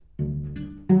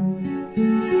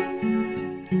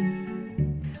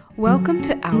Welcome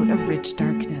to Out of Rich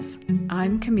Darkness.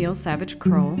 I'm Camille Savage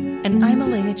Kroll. And I'm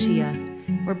Elena Chia.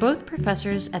 We're both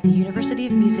professors at the University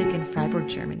of Music in Freiburg,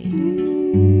 Germany.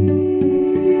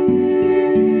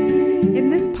 In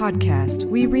this podcast,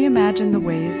 we reimagine the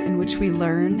ways in which we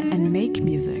learn and make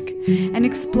music and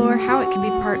explore how it can be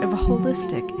part of a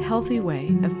holistic, healthy way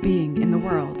of being in the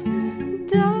world.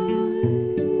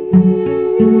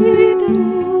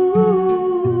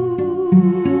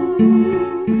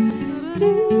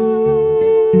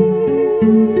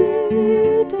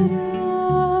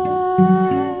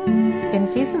 In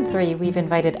Season 3, we've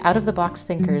invited out-of-the-box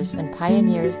thinkers and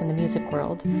pioneers in the music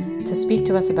world to speak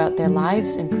to us about their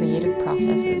lives and creative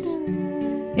processes.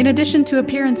 In addition to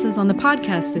appearances on the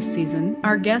podcast this season,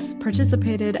 our guests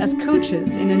participated as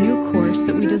coaches in a new course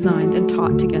that we designed and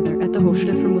taught together at the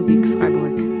Hochschule für Musik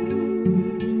Freiburg.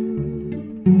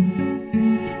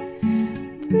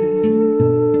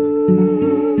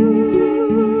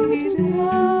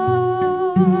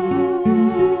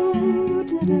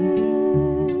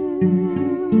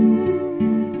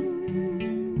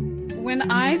 When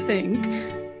I think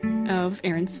of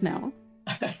Erin Snell,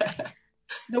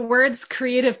 the words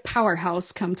creative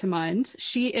powerhouse come to mind.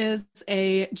 She is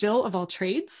a Jill of all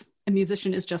trades. A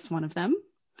musician is just one of them,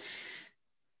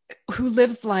 who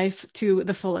lives life to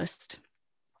the fullest.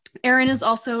 Erin is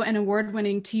also an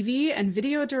award-winning TV and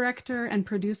video director and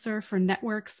producer for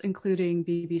networks including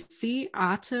BBC,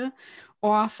 Arte,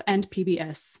 ORF, and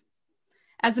PBS.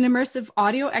 As an immersive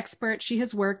audio expert, she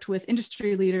has worked with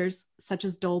industry leaders such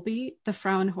as Dolby, the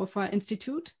Fraunhofer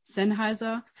Institute,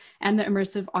 Sennheiser, and the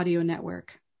Immersive Audio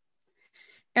Network.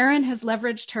 Erin has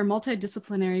leveraged her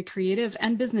multidisciplinary creative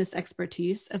and business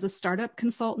expertise as a startup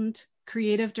consultant,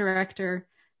 creative director,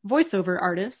 voiceover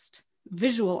artist,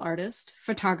 visual artist,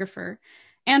 photographer,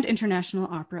 and international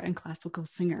opera and classical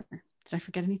singer. Did I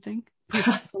forget anything?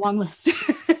 It's a long list.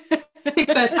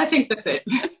 I think that's it.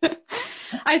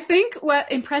 I think what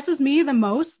impresses me the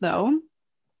most, though,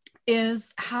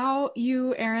 is how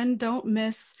you, Erin, don't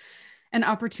miss an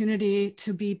opportunity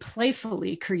to be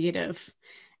playfully creative.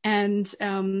 And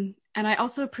I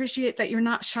also appreciate that you're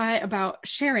not shy about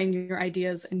sharing your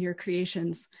ideas and your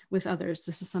creations with others.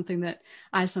 This is something that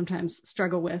I sometimes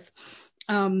struggle with.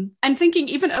 I'm thinking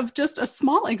even of just a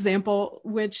small example,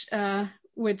 which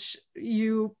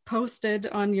you posted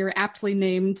on your aptly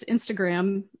named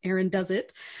Instagram, Erin Does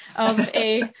It, of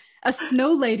a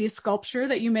snow lady sculpture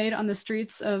that you made on the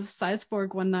streets of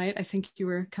Salzburg one night. I think you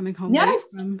were coming home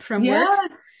from work.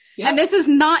 Yep. And this is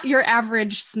not your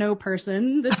average snow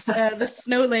person. This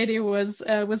snow lady was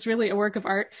really a work of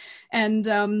art, and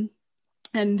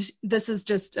this is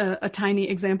just a tiny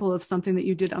example of something that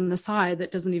you did on the side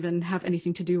that doesn't even have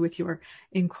anything to do with your,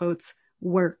 in quotes,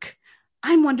 work.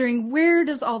 I'm wondering, where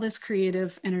does all this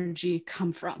creative energy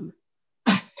come from?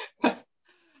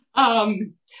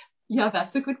 Yeah,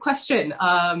 that's a good question.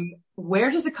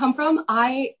 Where does it come from?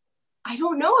 I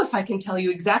don't know if I can tell you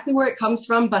exactly where it comes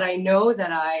from, but I know that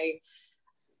I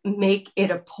make it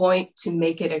a point to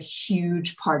make it a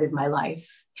huge part of my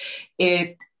life.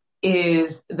 It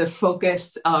is the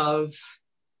focus of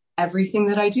everything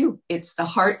that I do. It's the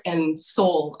heart and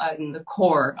soul and the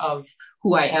core of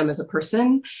who I am as a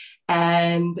person.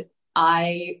 And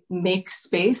I make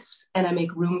space and I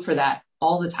make room for that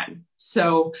all the time.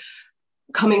 So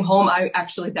coming home,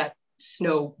 that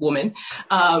snow woman,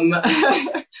 I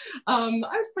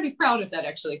was pretty proud of that,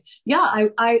 actually. Yeah,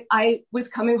 I was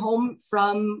coming home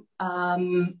from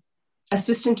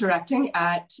assistant directing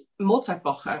at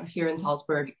Mozartwoche here in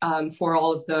Salzburg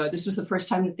for this was the first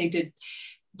time that they did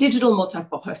digital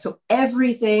Mozartwoche. So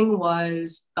everything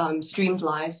was streamed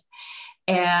live.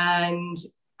 And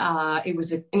it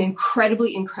was an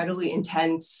incredibly, incredibly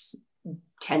intense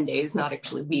 10 days, not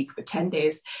actually week, but 10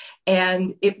 days.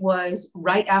 And it was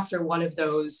right after one of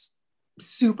those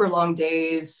super long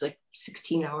days, like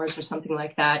 16 hours or something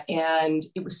like that. And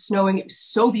it was snowing. It was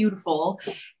so beautiful.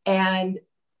 And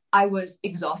I was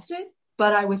exhausted,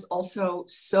 but I was also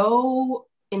so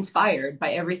inspired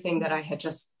by everything that I had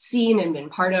just seen and been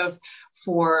part of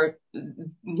for,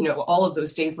 all of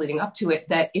those days leading up to it,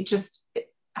 that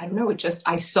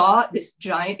I saw this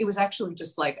giant, it was actually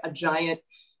just like a giant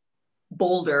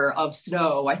boulder of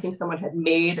snow. I think someone had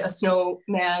made a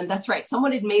snowman. That's right.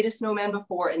 Someone had made a snowman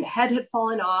before and the head had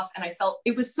fallen off. And I felt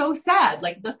it was so sad.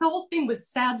 Like the whole thing was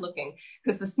sad looking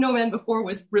because the snowman before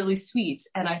was really sweet.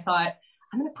 And I thought,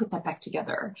 I'm going to put that back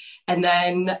together. And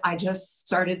then I just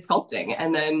started sculpting,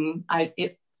 and then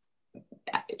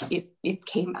it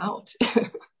came out.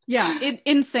 Yeah,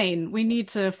 insane. We need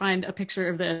to find a picture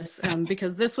of this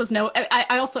because this was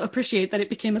I also appreciate that it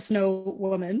became a snow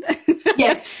woman.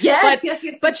 Yes,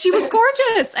 but she was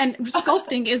gorgeous, and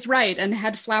sculpting is right, and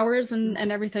had flowers and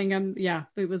everything. Yeah,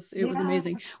 it was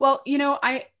amazing. Well,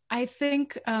 I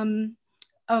think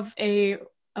of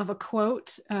a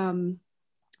quote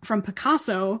from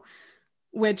Picasso,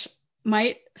 which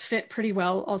might fit pretty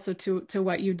well also to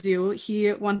what you do. He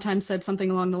one time said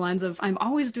something along the lines of, "I'm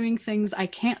always doing things I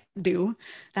can't do.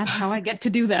 That's how I get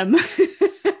to do them."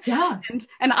 Yeah.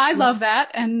 and I love that.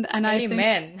 And I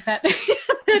think that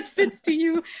that fits to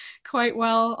you quite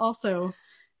well also.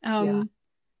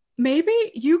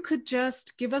 Maybe you could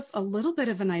just give us a little bit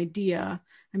of an idea.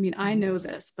 I mean, I know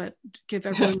this, but give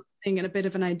everyone a bit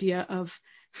of an idea of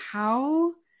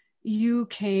how you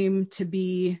came to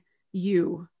be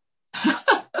you.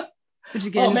 Which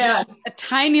again, is a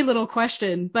tiny little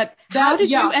question, but how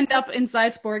did you end up in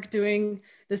Salzburg doing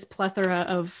this plethora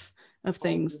of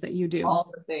things that you do? All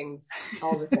the things.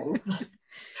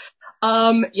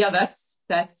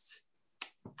 That's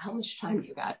how much time do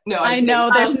you got? No, I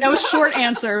know there's no short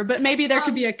answer, but maybe there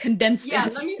could be a condensed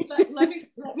answer.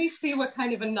 Let me see what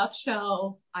kind of a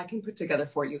nutshell I can put together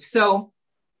for you. So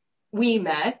we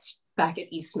met back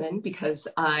at Eastman because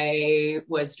I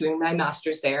was doing my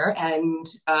master's there, and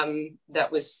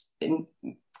that was in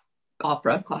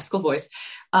opera, classical voice.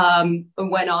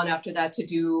 Went on after that to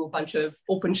do a bunch of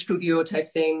open studio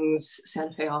type things,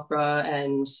 Santa Fe Opera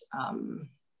and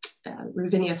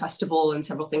Ravinia Festival and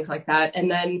several things like that.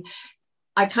 And then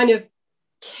I kind of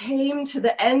came to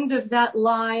the end of that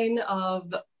line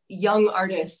of young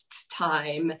artist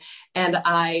time, and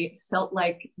I felt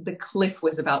like the cliff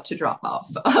was about to drop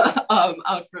off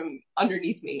out from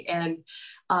underneath me. And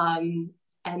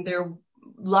there,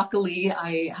 luckily,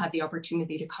 I had the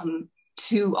opportunity to come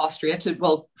to Austria,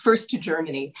 first to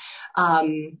Germany,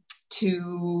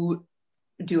 to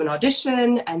do an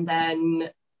audition, and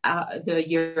then the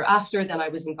year after, then I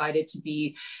was invited to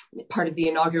be part of the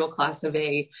inaugural class of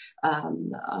a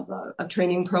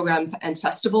training program and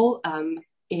festival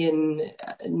in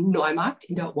Neumarkt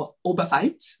in the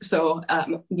Oberpfalz, so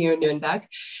near Nuremberg.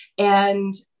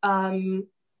 And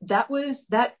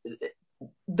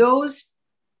those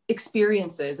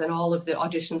experiences and all of the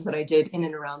auditions that I did in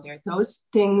and around there, those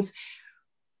things,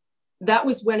 that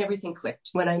was when everything clicked,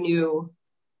 when I knew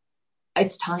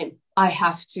it's time.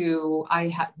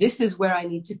 This is where I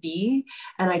need to be,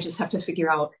 and I just have to figure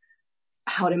out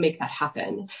how to make that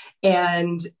happen.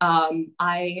 And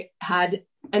I had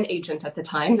an agent at the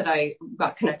time that I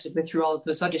got connected with through all of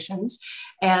those auditions.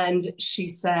 And she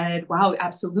said, "Wow,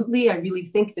 absolutely. I really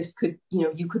think this could,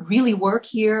 you could really work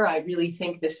here. I really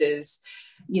think this is,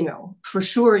 for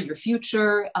sure your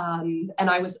future." And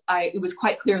it was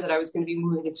quite clear that I was going to be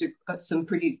moving into some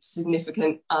pretty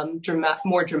significant,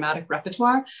 more dramatic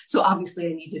repertoire. So obviously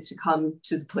I needed to come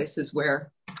to the places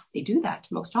where they do that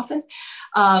most often.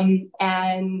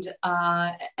 And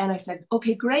I said,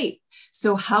 "Okay, great.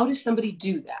 So how does somebody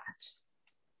do that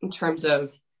in terms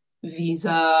of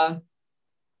visa,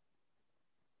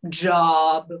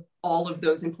 job, all of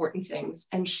those important things?"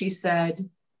 And she said,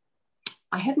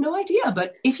 "I have no idea,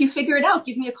 but if you figure it out,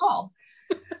 give me a call."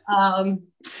 And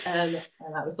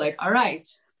I was like, "All right,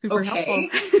 super okay,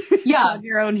 helpful." Yeah, on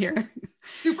your own here,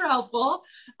 super helpful.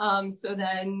 So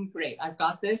then, great, I've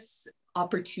got this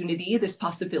opportunity, this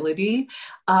possibility,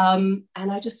 and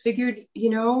I just figured,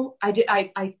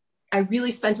 I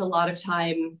really spent a lot of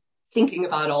time thinking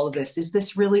about all of this. Is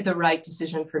this really the right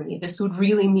decision for me? This would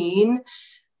really mean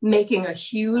making a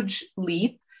huge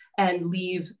leap and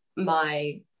leave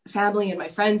my family and my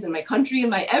friends and my country and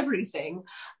my everything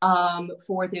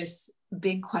for this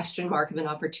big question mark of an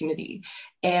opportunity.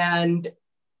 And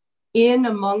in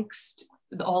amongst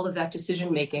all of that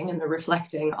decision making and the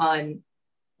reflecting on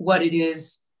what it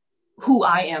is, who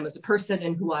I am as a person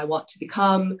and who I want to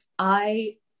become,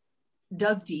 I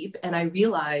dug deep and I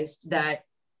realized that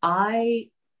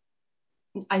I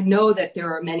know that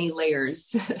there are many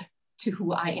layers to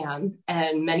who I am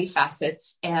and many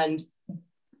facets, and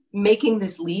making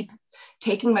this leap,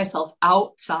 taking myself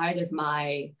outside of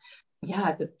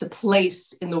the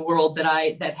place in the world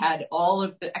that had all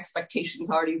of the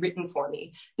expectations already written for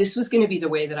me. This was going to be the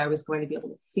way that I was going to be able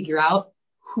to figure out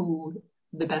who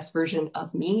the best version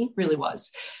of me really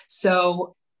was.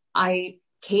 So I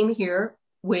came here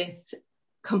with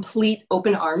complete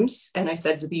open arms, and I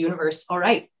said to the universe, "All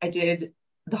right, I did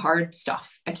the hard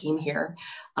stuff. I came here.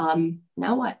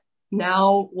 Now what?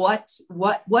 Now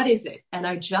what is it?" And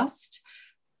I just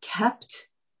kept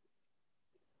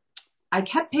I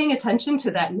kept paying attention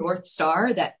to that North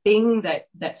Star, that thing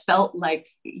that felt like,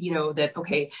 that,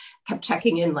 okay, kept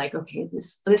checking in like, okay,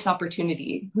 this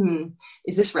opportunity,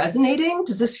 is this resonating?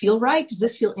 Does this feel right? Does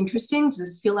this feel interesting? Does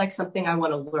this feel like something I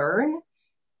want to learn?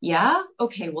 Yeah.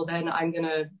 Okay. Well, then I'm going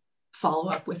to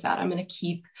follow up with that. I'm going to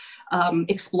keep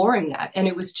exploring that. And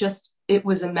it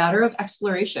was a matter of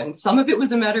exploration. Some of it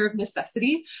was a matter of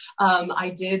necessity.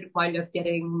 I did wind up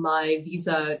getting my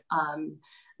visa,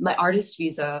 my artist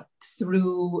visa,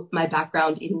 through my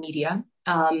background in media.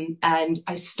 And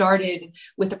I started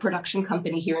with a production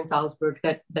company here in Salzburg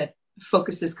that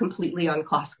focuses completely on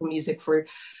classical music for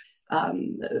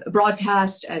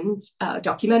broadcast and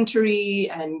documentary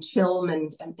and film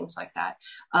and things like that.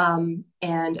 And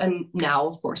now,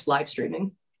 of course, live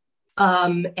streaming.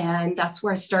 And that's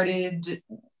where I started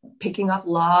picking up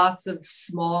lots of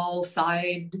small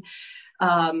side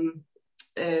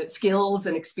skills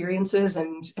and experiences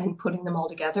and putting them all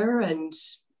together. And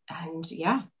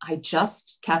yeah, I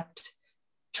just kept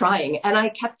trying, and I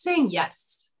kept saying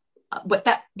yes. But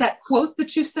that quote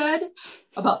that you said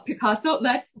about Picasso,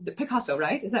 that's Picasso,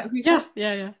 right? Is that who you said?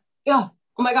 Yeah. Oh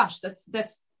my gosh, that's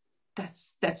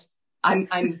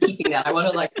I'm keeping that. I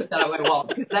want to like put that on my wall,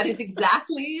 because that is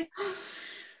exactly,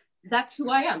 that's who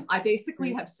I am. I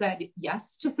basically have said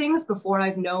yes to things before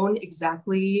I've known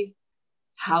exactly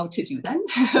how to do them.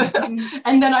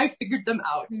 And then I figured them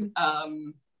out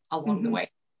along the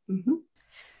way. Mm-hmm.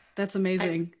 That's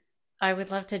amazing. I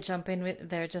would love to jump in with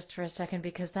there just for a second,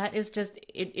 because that is just,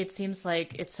 it seems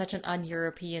like it's such an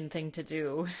un-European thing to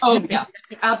do. Oh yeah,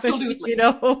 absolutely.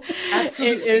 Absolutely.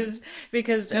 It is,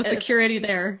 because no security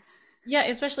there. Yeah,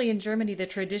 especially in Germany, the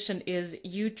tradition is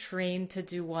you train to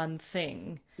do one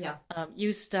thing. Yeah.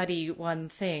 You study one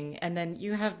thing, and then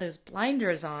you have those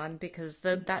blinders on because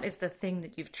that is the thing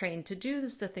that you've trained to do.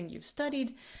 This is the thing you've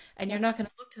studied, and you're not going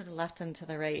to look to the left and to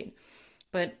the right.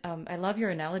 But I love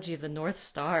your analogy of the North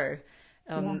Star.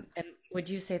 And would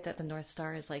you say that the North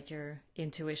Star is like your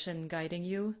intuition guiding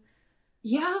you?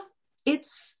 Yeah,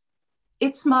 it's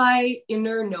my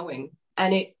inner knowing,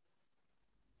 and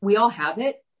we all have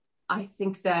it. I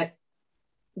think that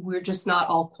we're just not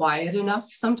all quiet enough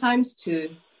sometimes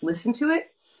to listen to it.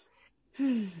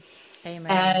 Amen.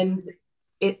 And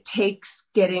it takes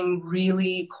getting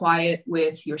really quiet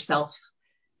with yourself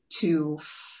to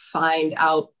find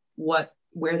out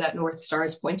where that North Star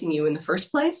is pointing you in the first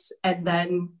place. And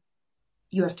then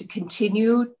you have to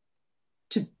continue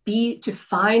to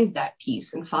find that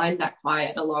peace and find that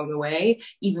quiet along the way,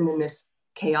 even in this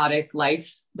chaotic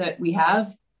life that we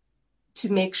have, to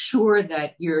make sure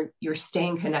that you're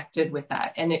staying connected with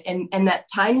that. And that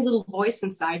tiny little voice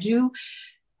inside you,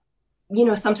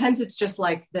 sometimes it's just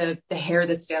like the hair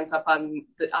that stands up on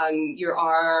your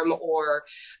arm, or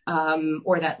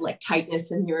that like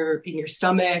tightness in your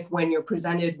stomach when you're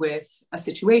presented with a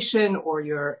situation, or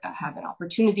you have an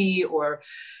opportunity, or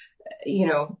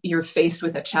you're faced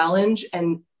with a challenge.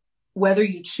 And whether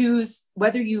you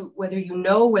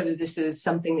know whether this is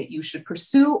something that you should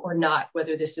pursue or not,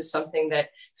 whether this is something that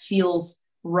feels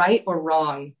right or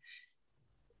wrong,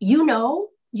 you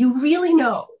really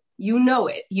know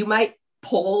it. You might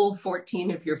poll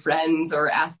 14 of your friends or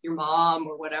ask your mom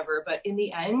or whatever, but in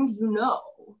the end,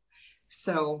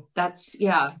 so that's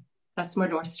my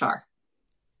North Star.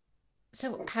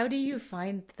 So how do you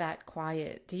find that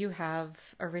quiet? Do you have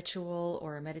a ritual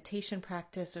or a meditation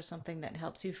practice or something that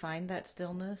helps you find that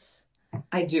stillness?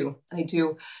 I do.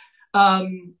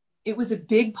 It was a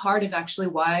big part of actually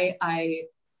why I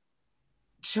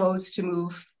chose to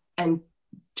move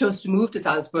to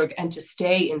Salzburg and to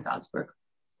stay in Salzburg.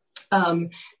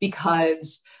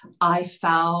 Because I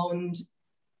found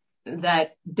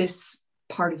that this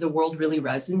part of the world really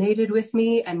resonated with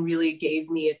me and really gave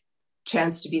me a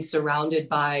chance to be surrounded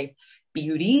by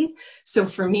beauty. So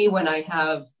for me, when I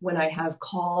have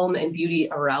calm and beauty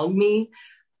around me,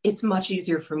 it's much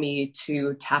easier for me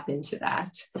to tap into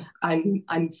that.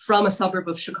 I'm from a suburb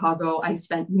of Chicago. I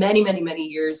spent many, many, many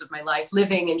years of my life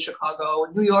living in Chicago.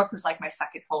 New York was like my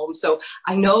second home. So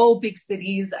I know big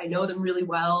cities, I know them really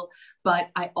well, but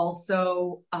I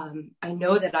also, I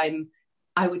know that I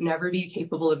would never be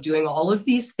capable of doing all of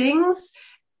these things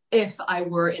if I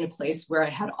were in a place where I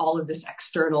had all of this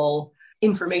external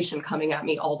information coming at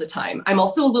me all the time. I'm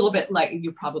also a little bit like,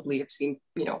 you probably have seen,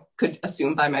 could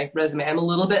assume by my resume, I'm a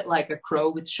little bit like a crow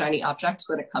with shiny objects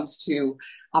when it comes to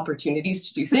opportunities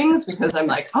to do things, because I'm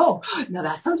like, oh, now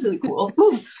that sounds really cool.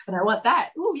 Ooh, and I want that.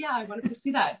 Ooh, yeah, I want to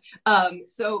pursue that.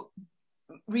 So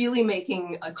really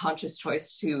making a conscious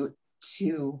choice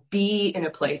to be in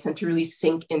a place and to really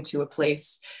sink into a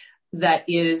place that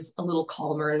is a little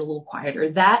calmer and a little quieter.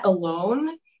 That alone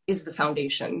is the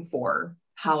foundation for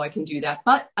how I can do that.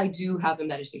 But I do have a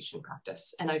meditation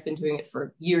practice, and I've been doing it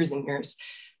for years and years.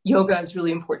 Yoga is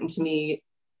really important to me.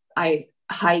 I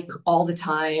hike all the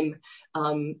time.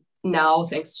 Now,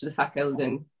 thanks to the fact I live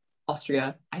in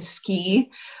Austria, I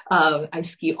ski. I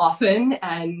ski often,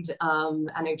 and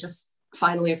I just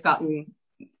finally have gotten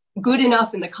good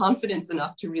enough and the confidence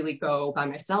enough to really go by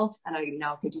myself. And I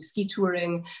now can do ski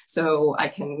touring, so I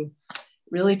can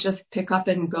really just pick up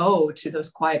and go to those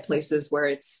quiet places where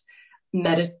it's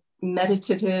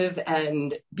meditative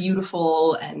and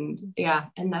beautiful, and yeah,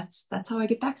 and that's how I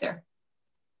get back there.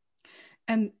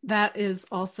 And that is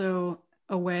also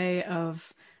a way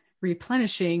of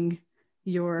replenishing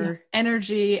your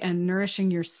energy and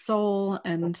nourishing your soul.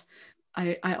 And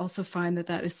I also find that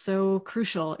that is so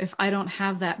crucial. If I don't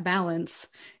have that balance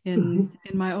in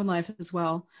my own life as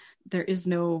well, there is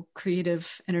no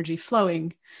creative energy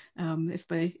flowing if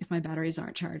my batteries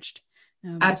aren't charged.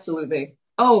 Absolutely.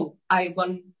 Oh, I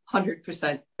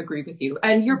 100% agree with you.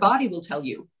 And your body will tell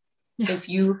you if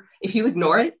you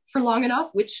ignore it for long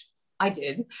enough, which I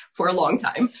did for a long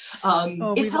time.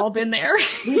 We've all been there.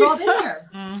 We've all been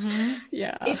there. Mm-hmm.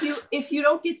 Yeah. If you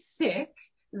don't get sick,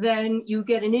 then you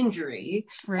get an injury,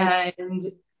 right. And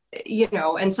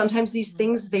and sometimes these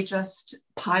things, they just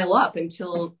pile up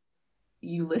until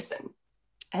you listen,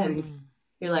 and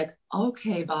you're like,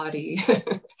 okay, body,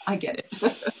 I get it.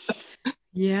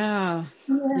 Yeah.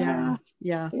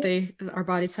 Our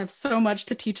bodies have so much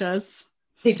to teach us.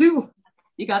 They do.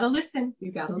 You got to listen.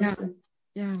 You got to listen.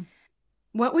 Yeah.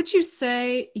 What would you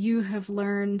say you have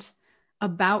learned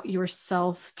about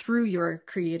yourself through your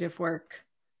creative work?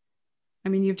 I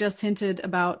mean, you've just hinted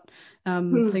about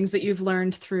things that you've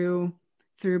learned through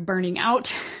burning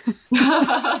out,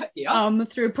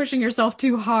 through pushing yourself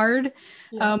too hard.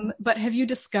 Yeah. But have you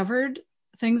discovered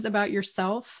things about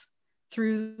yourself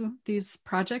through these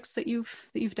projects that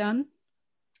you've done?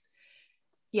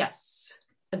 Yes,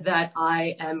 that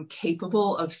I am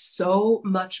capable of so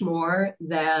much more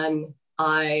than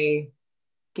I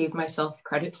gave myself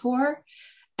credit for,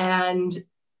 and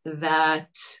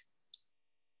that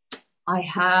I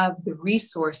have the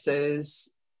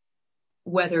resources,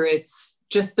 whether it's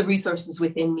just the resources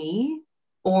within me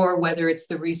or whether it's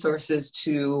the resources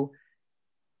to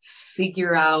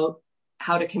figure out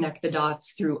how to connect the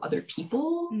dots through other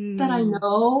people that I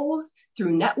know,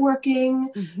 through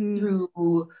networking,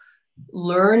 through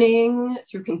learning,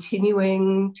 through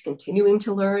continuing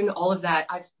to learn, all of that.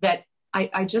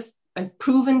 I've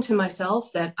proven to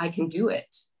myself that I can do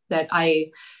it, that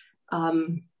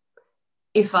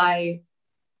if I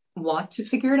want to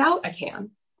figure it out, I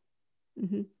can.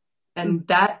 And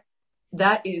that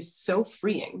is so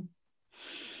freeing.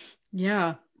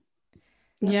 Yeah.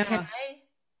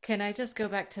 Can I just go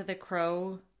back to the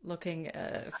crow looking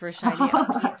for shiny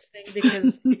objects thing,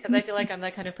 because I feel like I'm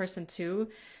that kind of person too.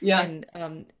 Yeah.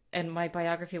 And my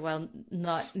biography, while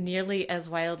not nearly as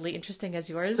wildly interesting as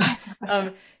yours,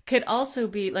 could also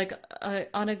be like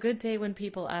on a good day when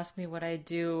people ask me what I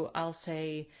do, I'll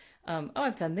say,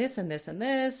 I've done this and this and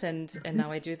this, and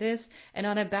now I do this. And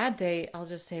on a bad day, I'll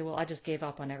just say, well, I just gave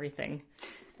up on everything.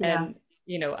 Yeah. And,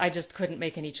 I just couldn't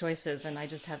make any choices. And I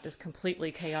just have this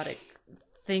completely chaotic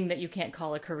thing that you can't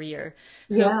call a career.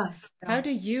 So how do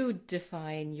you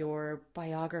define your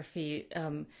biography?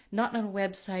 Not on a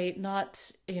website,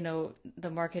 not, the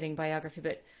marketing biography,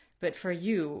 but for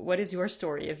you, what is your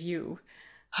story of you?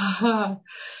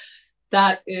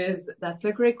 That's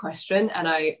a great question.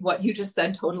 And what you just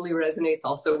said totally resonates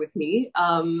also with me.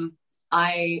 I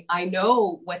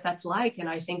know what that's like. And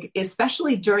I think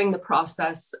especially during the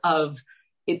process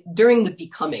during the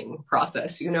becoming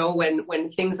process,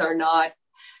 when things are not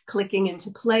clicking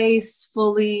into place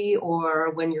fully,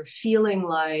 or when you're feeling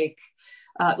like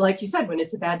you said, when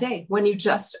it's a bad day, when you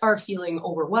just are feeling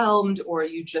overwhelmed, or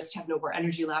you just have no more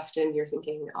energy left, and you're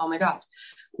thinking, oh my God,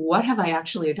 what have I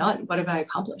actually done? What have I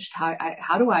accomplished?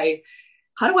 How do I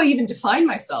even define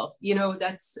myself?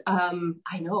 That's,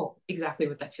 I know exactly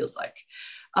what that feels like.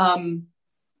 How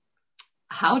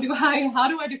do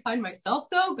I define myself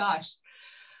though? Gosh.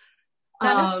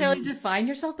 Not necessarily define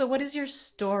yourself, but what is your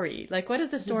story? Like, what is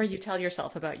the story you tell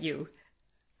yourself about you?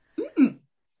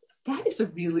 That is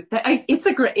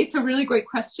it's a really great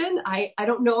question. I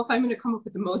don't know if I'm going to come up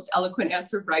with the most eloquent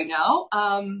answer right now.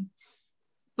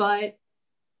 But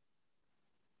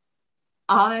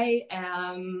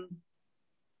I'm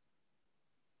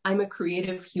a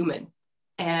creative human,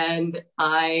 and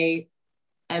I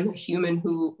am a human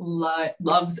who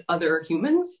loves other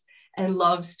humans and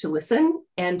loves to listen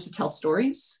and to tell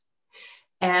stories.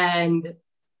 And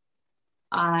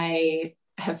I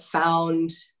have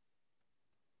found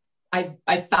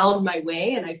I've found my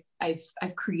way, and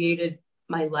I've created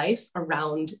my life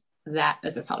around that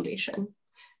as a foundation.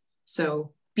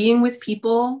 So being with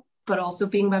people, but also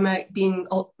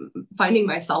finding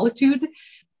my solitude,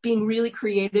 being really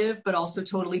creative, but also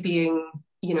totally being,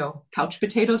 couch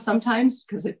potato sometimes,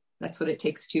 because that's what it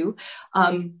takes too.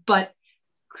 But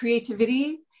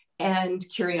creativity and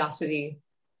curiosity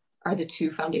are the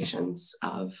two foundations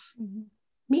of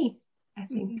me, I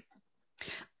think.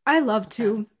 I love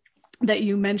too that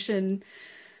you mention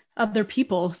other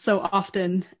people so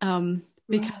often,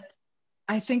 because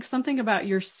I think something about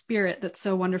your spirit that's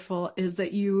so wonderful is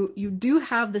that you do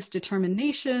have this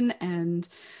determination and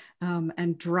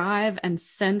drive and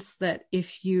sense that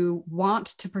if you want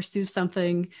to pursue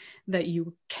something, that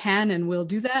you can and will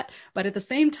do that. But at the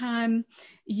same time,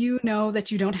 you know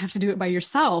that you don't have to do it by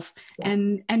yourself,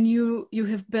 and you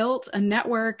have built a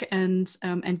network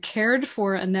and cared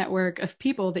for a network of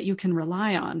people that you can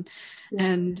rely on,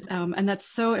 and that's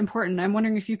so important. I'm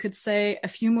wondering if you could say a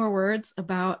few more words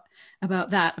about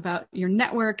that, about your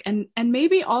network, and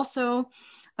maybe also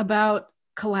about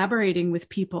collaborating with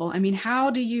people. I mean,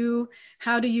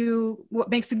 what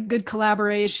makes a good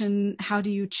collaboration? How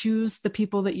do you choose the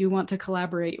people that you want to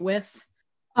collaborate with?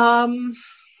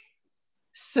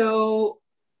 So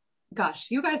gosh,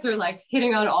 you guys are like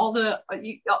hitting on all the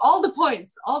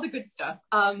points, all the good stuff.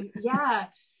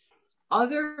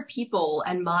 Other people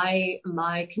and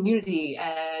my community,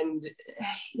 and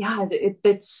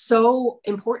it's so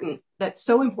important. That's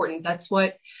so important. That's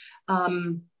what,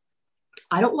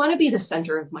 I don't want to be the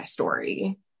center of my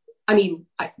story. I mean,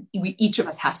 each of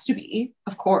us has to be,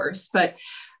 of course, but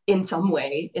in some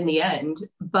way in the end,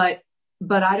 but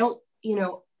I don't,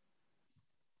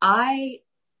 I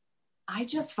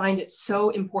just find it so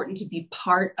important to be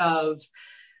part of,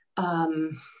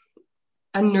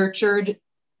 a nurtured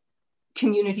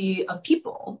community of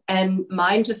people. And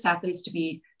mine just happens to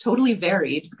be totally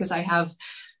varied because I have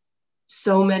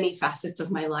so many facets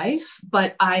of my life,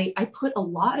 but I put a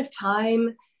lot of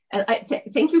time, and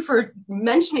thank you for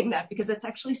mentioning that, because it's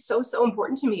actually so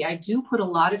important to me. I do put a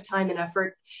lot of time and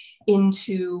effort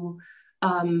into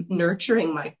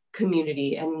nurturing my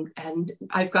community, and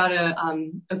I've got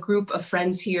a group of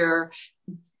friends here,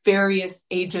 various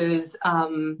ages,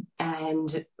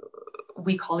 and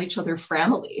we call each other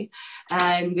family.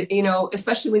 And,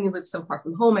 especially when you live so far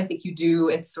from home, I think you do.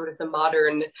 It's sort of the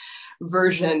modern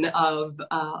version of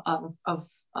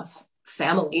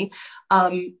family.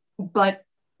 But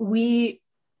we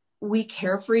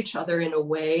care for each other in a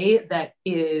way that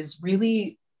is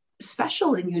really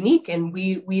special and unique. And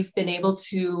we've been able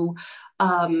to,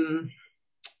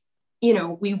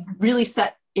 we really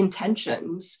set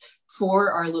intentions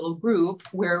for our little group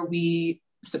where we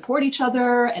support each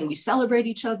other and we celebrate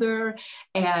each other,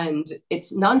 and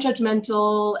it's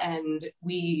non-judgmental. And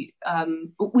we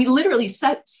literally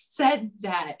said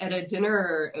that at a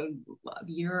dinner a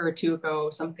year or two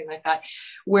ago, something like that,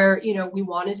 where, we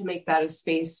wanted to make that a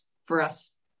space for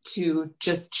us to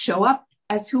just show up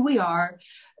as who we are,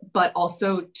 but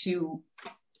also to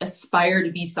aspire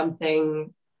to be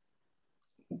something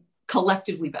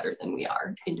collectively better than we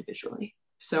are individually.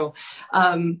 So,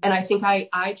 and I think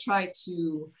I try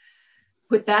to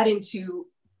put that into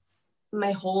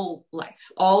my whole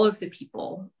life, all of the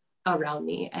people around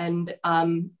me. And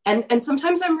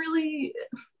sometimes I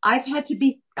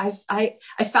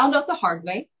found out the hard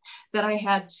way that I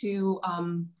had to,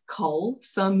 cull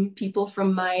some people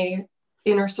from my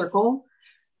inner circle,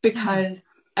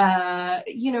 because,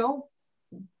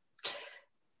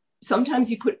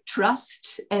 sometimes you put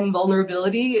trust and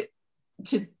vulnerability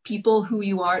to people who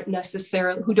you aren't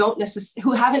necessarily,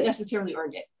 who haven't necessarily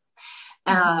earned it.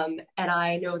 And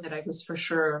I know that I was for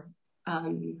sure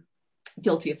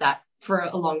guilty of that for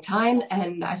a long time.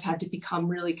 And I've had to become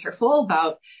really careful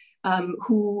about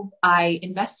who I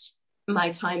invest my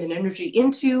time and energy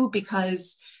into,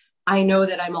 because I know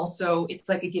that it's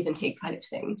like a give and take kind of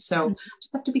thing. So I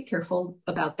just have to be careful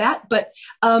about that. But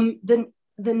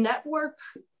the network,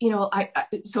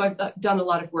 so I've done a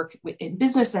lot of work in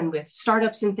business and with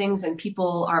startups and things, and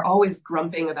people are always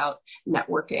grumping about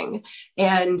networking.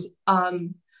 And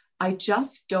I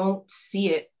just don't see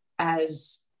it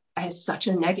as such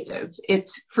a negative.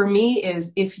 It's, for me,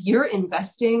 is if you're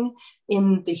investing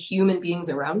in the human beings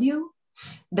around you,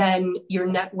 then your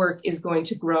network is going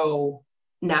to grow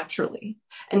naturally.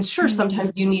 And sure,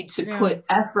 sometimes you need to put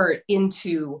effort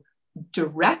into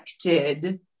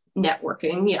directed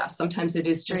networking. Yeah, sometimes it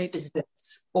is just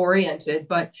business oriented,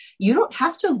 but you don't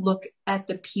have to look at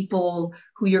the people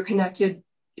who you're connected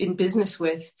in business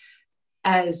with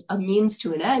as a means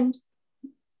to an end.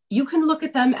 You can look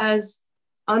at them as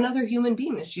another human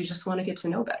being that you just want to get to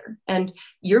know better. And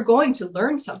you're going to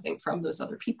learn something from those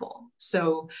other people.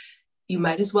 So you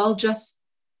might as well just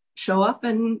show up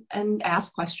and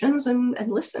ask questions and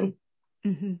listen.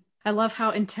 Mm-hmm. I love how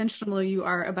intentional you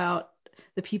are about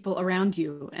the people around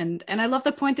you. And I love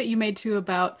the point that you made too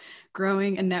about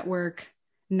growing a network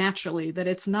naturally, that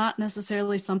it's not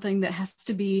necessarily something that has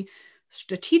to be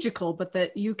strategical, but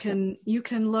that you can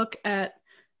look at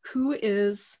who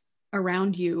is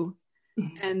around you,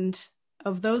 and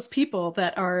of those people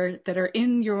that are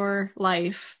in your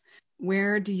life,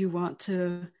 where do you want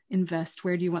to invest?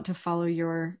 Where do you want to follow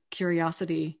your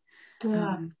curiosity?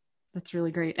 Yeah. That's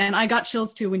really great. And I got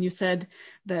chills too when you said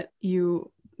that you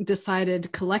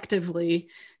decided collectively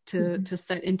to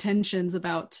set intentions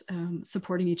about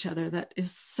supporting each other. That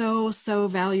is so, so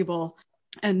valuable.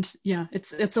 And yeah,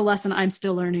 it's a lesson I'm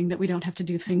still learning, that we don't have to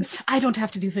do things. I don't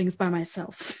have to do things by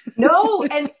myself. No,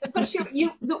 but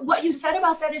what you said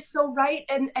about that is so right.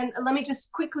 And let me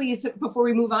just quickly, before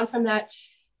we move on from that,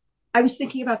 I was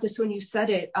thinking about this when you said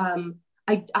it.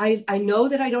 I know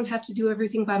that I don't have to do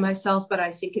everything by myself, but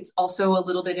I think it's also a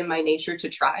little bit in my nature to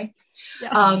try.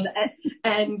 Yeah.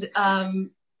 And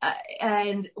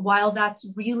while that's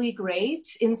really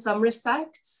great in some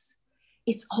respects,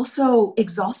 it's also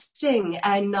exhausting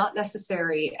and not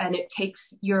necessary. And it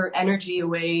takes your energy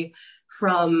away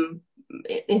from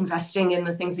investing in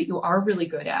the things that you are really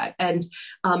good at. And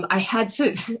I had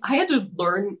to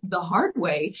learn the hard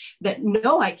way that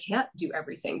no, I can't do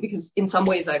everything, because in some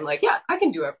ways I'm like, yeah, I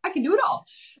can do it. I can do it all.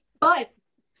 But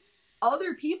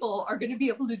other people are going to be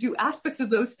able to do aspects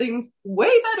of those things way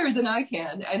better than I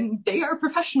can. And they are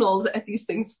professionals at these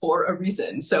things for a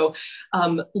reason. So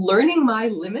learning my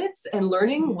limits and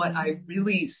learning what I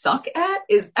really suck at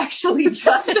is actually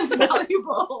just as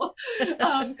valuable.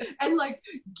 And like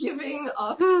giving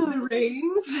up the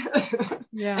reins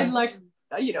yeah. and like,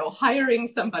 hiring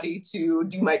somebody to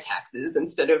do my taxes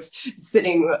instead of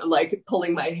sitting, like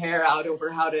pulling my hair out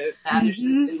over how to manage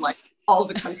this in like all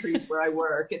the countries where I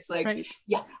work. It's like, right.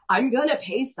 Yeah, I'm going to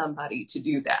pay somebody to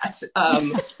do that.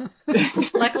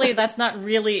 Luckily, that's not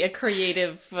really a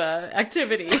creative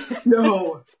activity.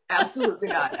 No, absolutely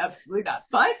not. Absolutely not.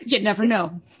 But you never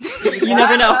know. You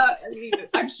never know. I mean,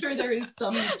 I'm sure there is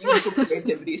some beautiful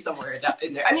creativity somewhere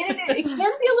in there. I mean, it can be a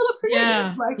little creative.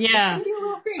 Yeah. Like, yeah. It can be a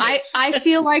little creative. I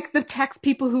feel like the tax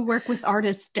people who work with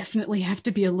artists definitely have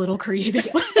to be a little creative.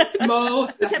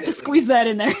 Most definitely. Have to squeeze that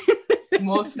in there.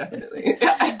 Most definitely.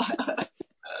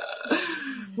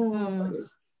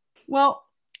 Well,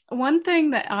 one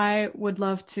thing that I would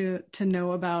love to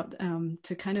know about,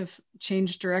 to kind of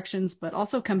change directions, but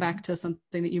also come back to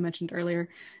something that you mentioned earlier,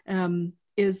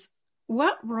 is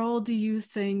what role do you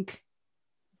think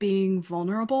being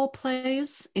vulnerable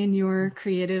plays in your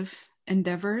creative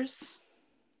endeavors?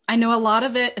 I know a lot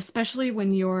of it, especially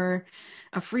when you're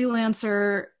a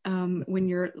freelancer, when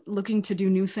you're looking to do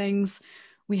new things,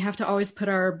 we have to always put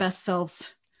our best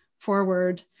selves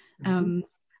forward.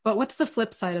 But what's the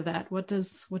flip side of that? What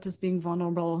does being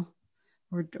vulnerable,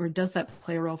 or does that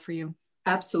play a role for you?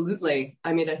 Absolutely.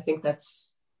 I mean, I think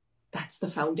that's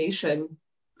the foundation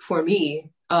for me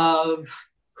of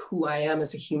who I am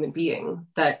as a human being,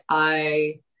 that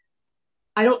I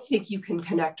don't think you can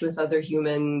connect with other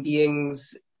human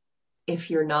beings if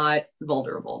you're not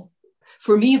vulnerable.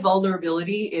 For me,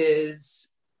 vulnerability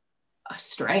is a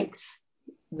strength.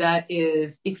 That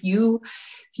is, if you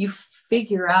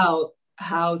figure out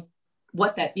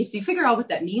what that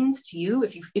means to you,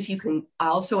 if you can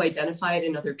also identify it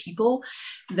in other people,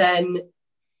 then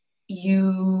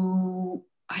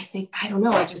I think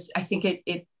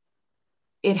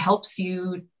it helps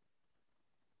you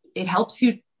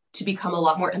to become a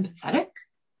lot more empathetic.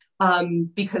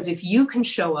 Because if you can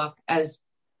show up as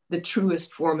the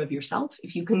truest form of yourself,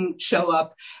 if you can show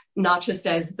up not just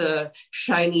as the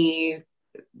shiny,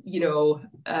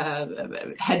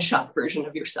 headshot version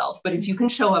of yourself, but if you can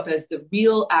show up as the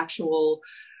real, actual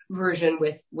version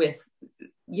with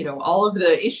all of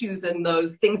the issues and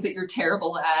those things that you're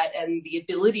terrible at, and the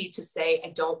ability to say,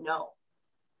 I don't know,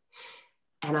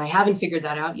 and I haven't figured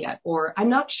that out yet, or I'm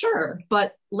not sure,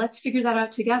 but let's figure that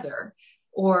out together,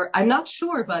 or I'm not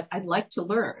sure, but I'd like to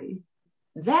learn,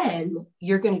 then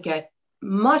you're going to get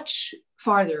much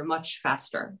farther, much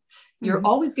faster. You're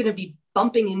always going to be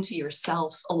bumping into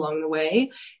yourself along the way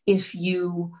if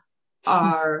you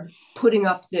are putting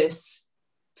up this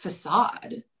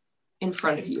facade in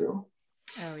front of you.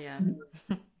 Oh, yeah.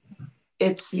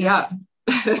 It's,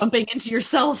 bumping into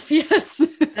yourself. Yes.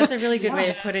 That's a really good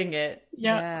way of putting it.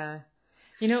 Yeah.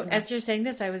 As you're saying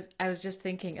this, I was just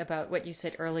thinking about what you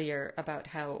said earlier about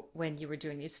how when you were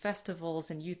doing these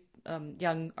festivals and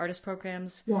young artist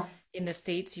programs Yeah. in the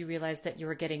States, you realized that you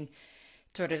were getting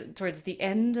sort of towards the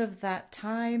end of that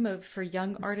time for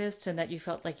young artists, and that you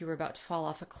felt like you were about to fall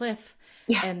off a cliff.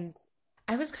 Yeah. And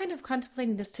I was kind of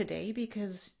contemplating this today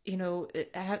because,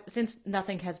 since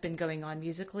nothing has been going on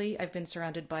musically, I've been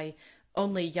surrounded by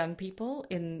only young people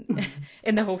in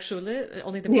in the Hochschule,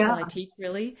 only the people I teach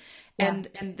really, and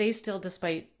they still,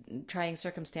 despite trying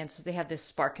circumstances, they have this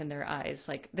spark in their eyes,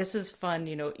 like this is fun,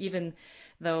 even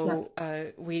though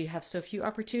we have so few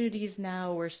opportunities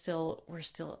now, we're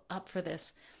still up for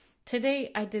this.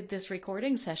 Today I did this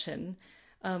recording session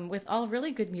with all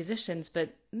really good musicians,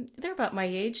 but they're about my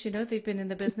age, they've been in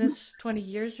the business 20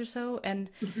 years or so, and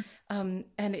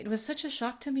it was such a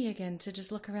shock to me again to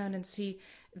just look around and see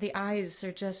the eyes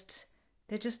are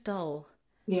they're just dull.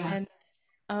 Yeah.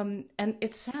 And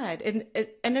it's sad,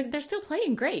 and they're still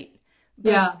playing great.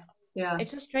 But yeah. It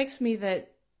just strikes me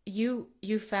that you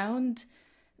found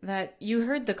that you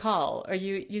heard the call, or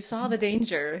you saw the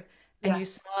danger, and you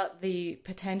saw the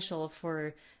potential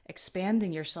for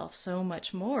expanding yourself so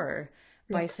much more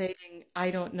by saying, I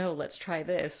don't know, let's try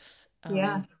this.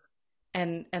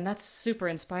 And that's super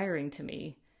inspiring to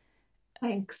me.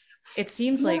 Thanks. It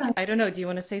seems like, I don't know, do you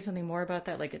want to say something more about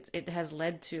that? Like it has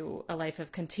led to a life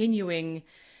of continuing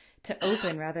to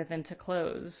open rather than to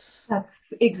close.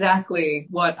 That's exactly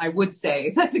what I would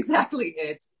say. That's exactly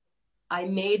it. I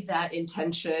made that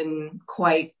intention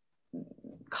quite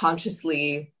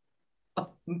consciously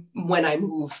when I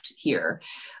moved here,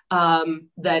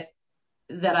 that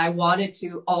I wanted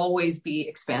to always be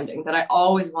expanding, that I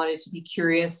always wanted to be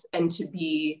curious and to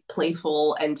be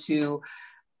playful and to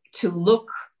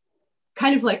look,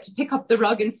 kind of like to pick up the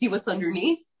rug and see what's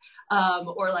underneath,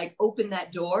 or like open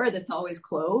that door that's always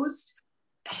closed.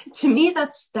 To me,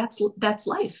 that's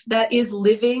life. That is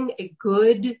living a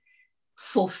good,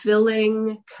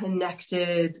 fulfilling,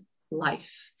 connected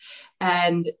life.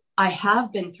 And I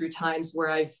have been through times where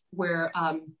I've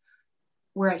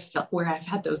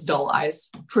had those dull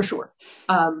eyes, for sure.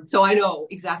 So I know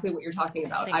exactly what you're talking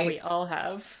about. I think we all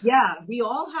have. Yeah, we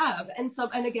all have. And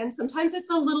again, sometimes it's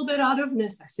a little bit out of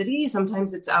necessity.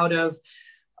 Sometimes it's out of,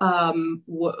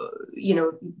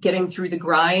 getting through the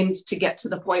grind to get to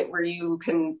the point where you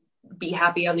can be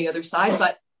happy on the other side.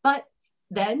 But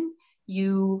then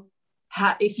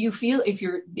if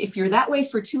you're that way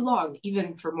for too long,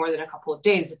 even for more than a couple of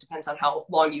days, it depends on how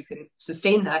long you can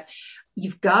sustain that.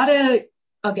 You've got to,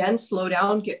 again, slow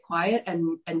down, get quiet,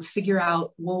 and figure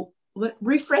out,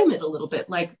 reframe it a little bit.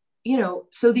 Like,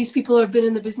 so these people have been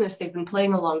in the business, they've been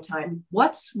playing a long time.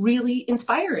 What's really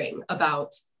inspiring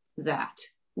about that?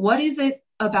 What is it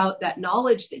about that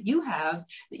knowledge that you have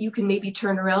that you can maybe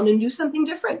turn around and do something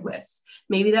different with?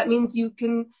 Maybe that means you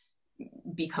can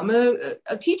become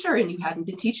a teacher and you hadn't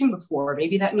been teaching before.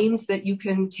 Maybe that means that you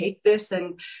can take this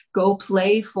and go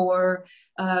play for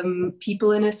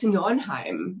people in a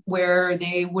Seniorenheim where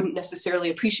they wouldn't necessarily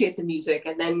appreciate the music,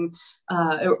 and then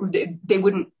they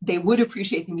would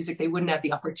appreciate the music, they wouldn't have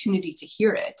the opportunity to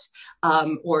hear it.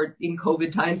 Or in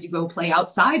COVID times, you go play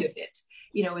outside of it.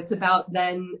 It's about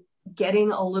then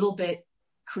getting a little bit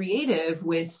creative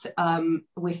with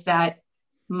that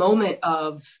moment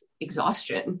of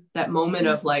exhaustion, that moment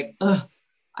of like,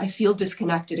 I feel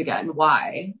disconnected again.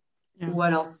 Why? Yeah.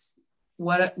 What else?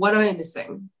 What am I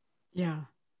missing? Yeah.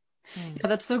 Yeah,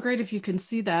 that's so great if you can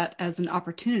see that as an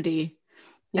opportunity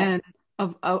and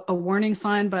a warning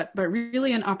sign, but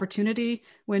really an opportunity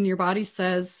when your body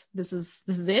says this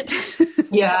is it.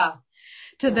 Yeah.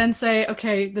 To then say,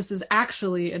 okay, this is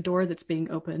actually a door that's being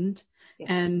opened,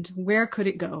 and where could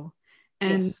it go?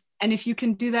 And if you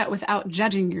can do that without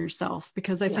judging yourself,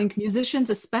 because I think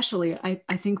musicians, especially,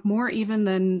 I think more even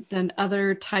than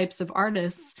other types of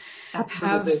artists,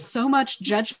 have so much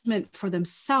judgment for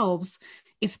themselves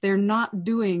if they're not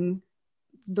doing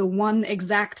the one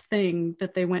exact thing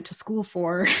that they went to school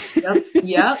for.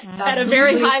 Yep. At a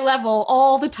very high level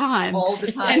all the time.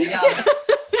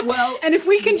 Well, and if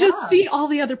we can just see all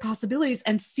the other possibilities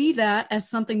and see that as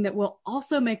something that will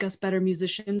also make us better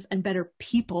musicians and better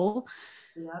people,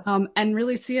 and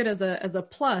really see it as a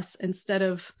plus instead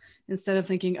of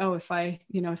thinking, oh, if I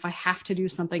have to do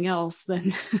something else,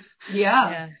 then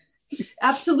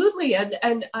absolutely.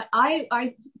 And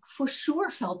I for sure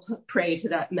fell prey to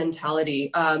that mentality.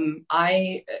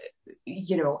 I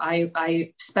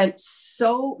spent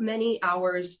so many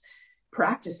hours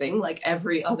practicing like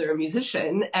every other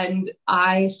musician, and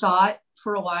I thought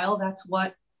for a while that's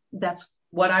what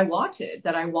I wanted,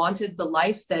 that I wanted the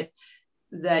life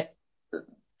that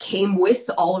came with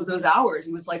all of those hours.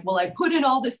 It was like, well, I put in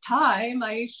all this time,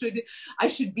 I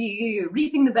should be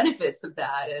reaping the benefits of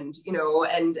that. And, you know,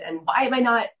 and why am I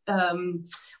not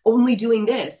only doing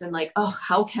this? And like, oh,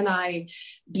 how can I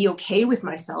be okay with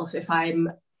myself if I'm,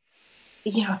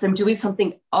 you know, if I'm doing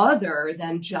something other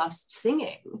than just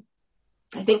singing?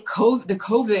 I think the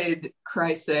COVID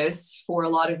crisis for a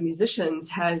lot of musicians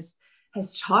has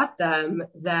taught them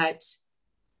that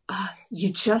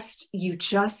you just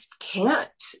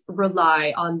can't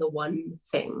rely on the one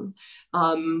thing.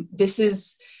 This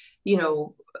is, you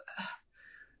know,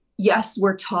 yes,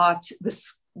 we're taught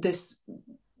this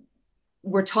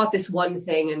one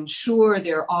thing, and sure,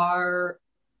 there are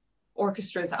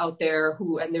orchestras out there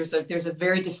and there's a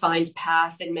very defined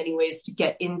path in many ways to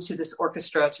get into this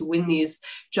orchestra, to win these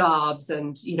jobs,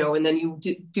 and, you know, and then you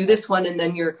do this one, and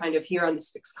then you're kind of here on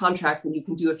this fixed contract, and you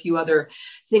can do a few other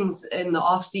things in the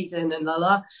off season, and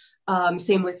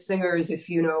same with singers. If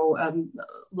you know, a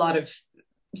lot of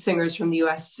singers from the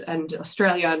US and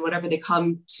Australia and whatever, they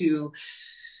come to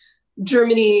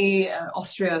Germany,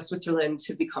 Austria, Switzerland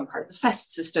to become part of the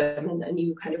Fest system, and then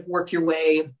you kind of work your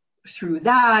way through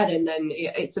that, and then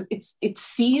it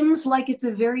seems like it's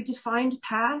a very defined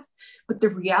path, but the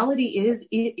reality is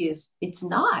it's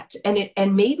not,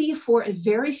 and maybe for a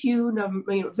very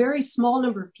very small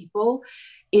number of people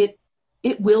it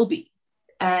will be,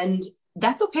 and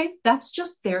that's okay. That's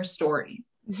just their story.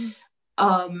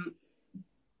 Mm-hmm.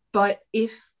 But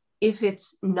if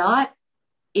it's not,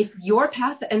 if your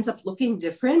path ends up looking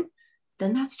different,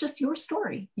 then that's just your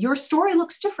story. Your story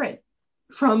looks different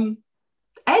from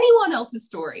anyone else's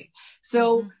story.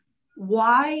 So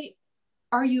why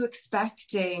are you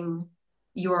expecting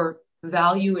your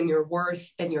value and your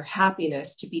worth and your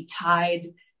happiness to be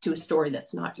tied to a story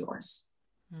that's not yours?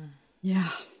 Yeah.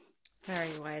 Very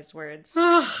wise words.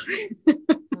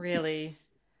 Really.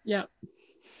 Yep.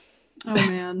 Oh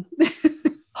man.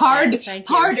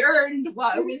 Hard-earned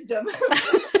wisdom.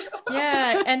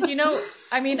 Yeah, and you know,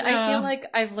 I mean, I feel like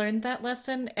I've learned that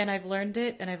lesson, and I've learned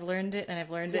it, and I've learned it, and I've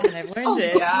learned it, and I've learned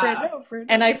it. Yeah.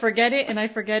 And I forget it, and I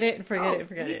forget it, and forget it, and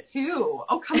forget me it. Too.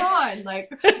 Oh, come on. Like,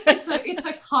 it's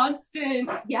a constant,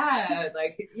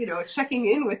 like, you know, checking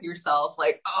in with yourself.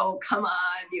 Like, oh, come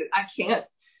on. I can't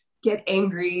get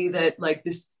angry that, like,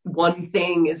 this one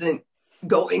thing isn't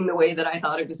going the way that I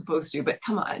thought it was supposed to, but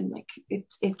come on, like it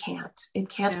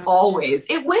can't always.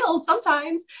 It will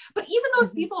sometimes, but even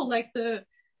those people, like the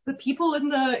people in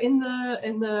the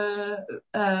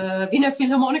Wiener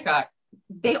Philharmoniker,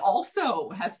 they also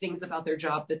have things about their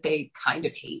job that they kind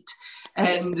of hate,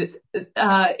 and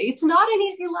it's not an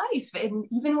easy life. And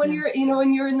even when you're, you know,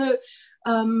 when you're in the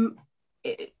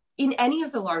in any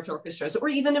of the large orchestras, or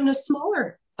even in a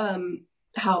smaller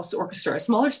house orchestra, a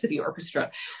smaller city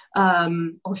orchestra,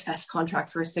 or Fest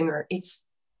contract for a singer, it's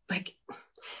like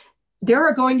there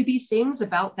are going to be things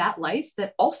about that life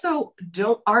that also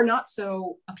are not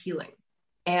so appealing.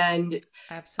 And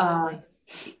absolutely.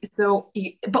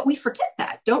 But we forget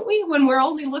that, don't we, when we're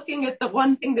only looking at the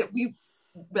one thing that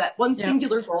one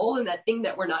singular goal, and that thing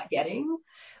that we're not getting.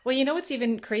 Well, you know what's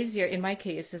even crazier in my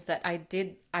case is that I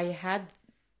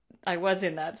was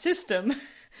in that system,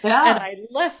 and I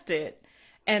left it.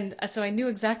 And so I knew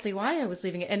exactly why I was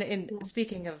leaving it. And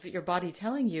speaking of your body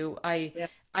telling you, I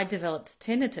developed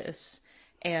tinnitus,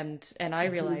 and I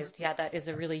realized, that is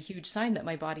a really huge sign that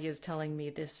my body is telling me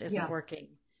this isn't working.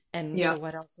 And so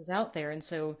what else is out there? And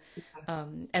so,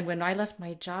 and when I left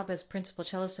my job as principal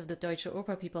cellist of the Deutsche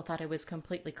Oper, people thought I was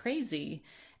completely crazy.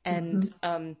 And,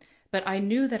 but I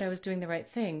knew that I was doing the right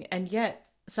thing. And yet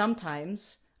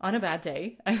sometimes on a bad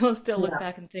day, I will still look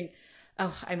back and think,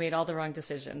 oh, I made all the wrong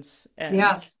decisions. And,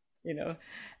 you know,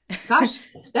 gosh,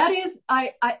 that is,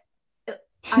 I,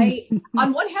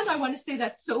 on one hand, I want to say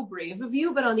that's so brave of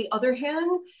you, but on the other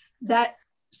hand, that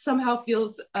somehow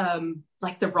feels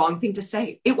like the wrong thing to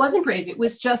say. It wasn't brave. It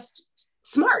was just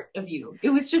smart of you. It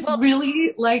was just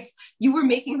really like you were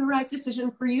making the right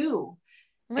decision for you.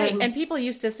 Right. And people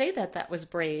used to say that was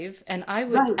brave. And I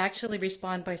would actually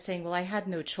respond by saying, well, I had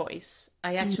no choice.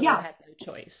 I actually had no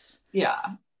choice. Yeah.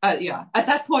 At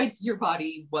that point, your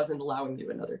body wasn't allowing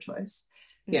you another choice.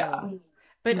 No.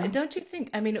 But don't you think,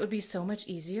 I mean, it would be so much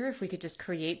easier if we could just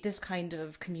create this kind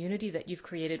of community that you've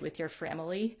created with your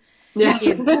family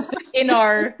in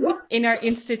our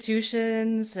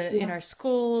institutions, in our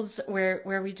schools,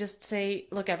 where we just say,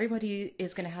 look, everybody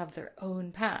is going to have their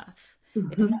own path.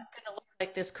 It's not going to look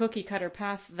like this cookie cutter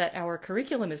path that our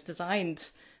curriculum is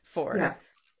designed for.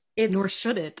 Nor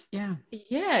should it.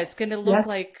 It's going to look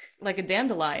like a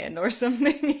dandelion or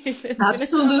something. It's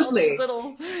absolutely.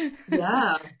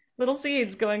 little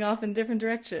seeds going off in different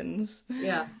directions.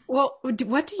 Yeah. Well,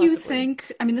 what do you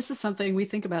think? I mean, this is something we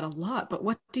think about a lot, but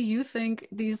what do you think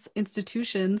these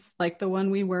institutions, like the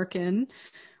one we work in,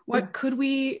 what could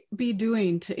we be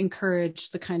doing to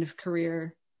encourage the kind of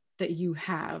career that you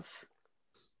have?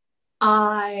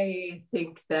 I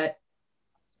think that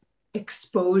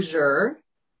exposure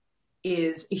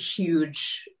is a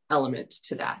huge element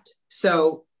to that.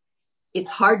 So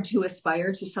it's hard to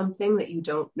aspire to something that you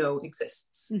don't know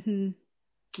exists. Mm-hmm.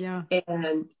 Yeah.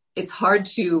 And it's hard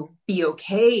to be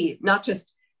okay, not even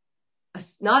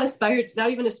aspire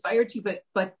to,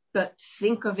 but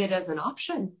think of it as an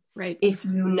option. Right. If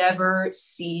you never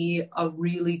see a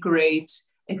really great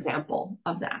example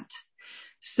of that.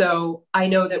 So I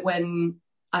know that when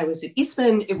I was at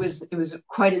Eastman, it was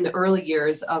quite in the early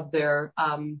years of their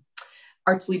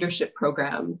arts leadership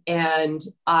program. And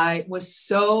I was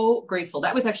so grateful.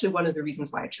 That was actually one of the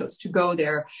reasons why I chose to go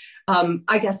there.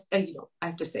 I guess, I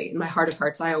have to say, in my heart of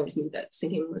hearts, I always knew that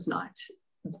singing was not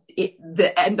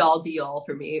the end all be all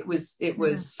for me. It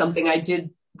was something I did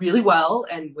really well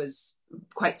and was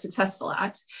quite successful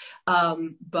at.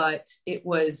 But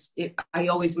I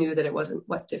always knew that it wasn't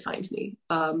what defined me,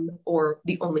 or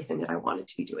the only thing that I wanted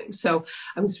to be doing. So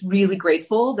I was really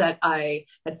grateful that I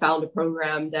had found a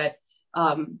program that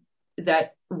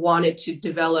wanted to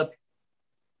develop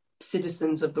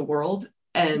citizens of the world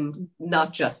and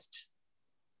not just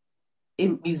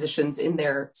musicians in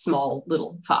their small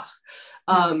little fach.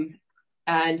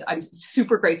 And I'm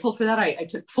super grateful for that. I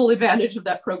took full advantage of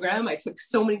that program. I took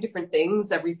so many different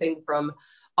things, everything from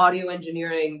audio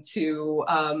engineering to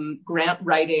grant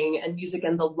writing and music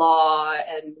and the law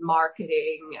and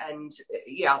marketing and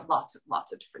lots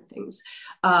of different things.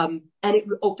 And it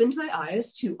opened my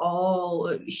eyes to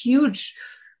a huge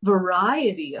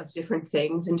variety of different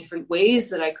things and different ways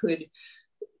that I could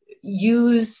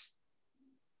use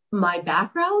my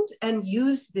background and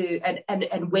use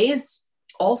and ways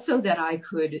also that I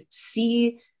could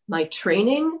see my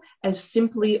training as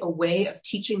simply a way of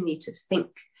teaching me to think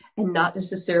and not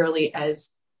necessarily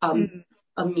as a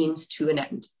means to an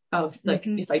end of like,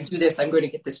 if I do this, I'm going to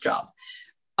get this job.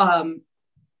 I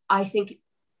think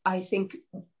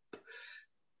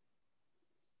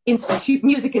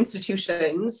music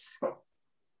institutions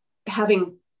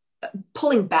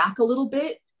pulling back a little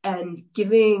bit and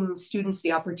giving students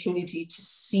the opportunity to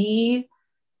see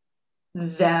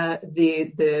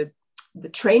the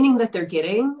training that they're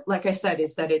getting, like I said,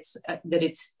 is that it's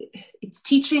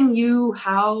teaching you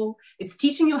how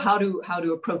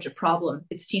to approach a problem.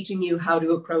 It's teaching you how to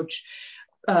approach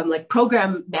like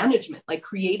program management, like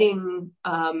creating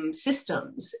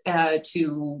systems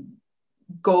to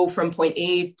go from point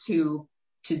A to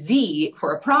Z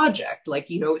for a project. Like,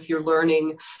 if you're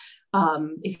learning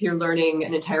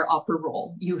an entire opera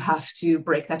roll, you have to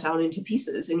break that down into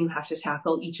pieces and you have to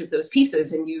tackle each of those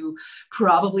pieces, and you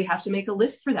probably have to make a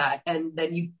list for that. And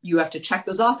then you have to check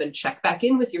those off and check back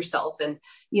in with yourself. And,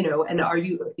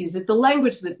 is it the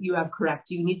language that you have correct?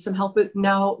 Do you need some help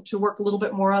now to work a little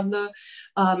bit more on the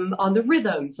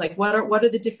rhythms? Like what are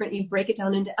the different, you break it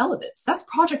down into elements. That's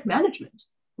project management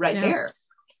there.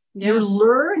 Yeah. You're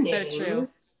learning. So true.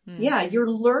 Yeah. You're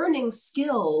learning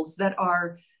skills that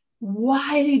are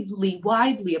widely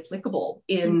applicable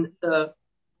in the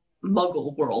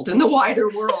Muggle world, in the wider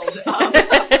world.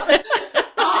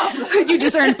 You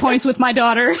just earned points with my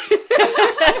daughter.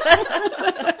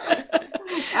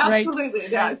 Absolutely,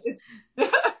 right.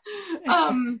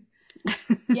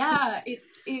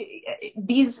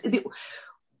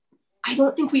 I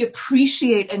don't think we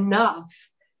appreciate enough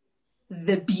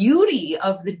the beauty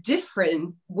of the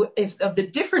different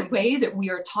way that we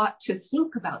are taught to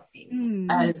think about things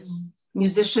as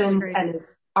musicians and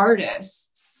as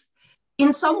artists.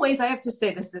 In some ways, I have to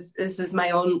say this is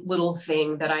my own little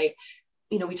thing that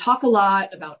we talk a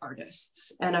lot about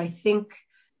artists, and I think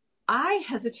I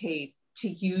hesitate to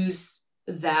use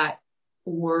that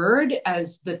word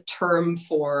as the term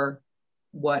for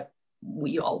what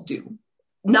we all do.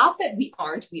 Not that we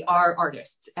are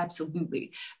artists,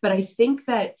 absolutely. But I think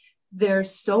that there's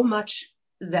so much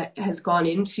that has gone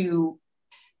into,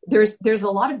 there's a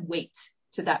lot of weight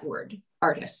to that word,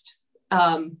 artist.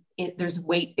 There's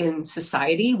weight in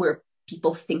society where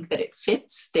people think that it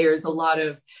fits. There's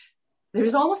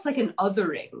almost like an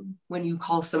othering when you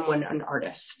call someone an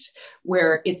artist,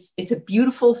 where it's a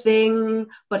beautiful thing,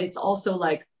 but it's also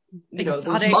like, those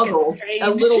muggles, a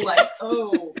little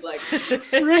like,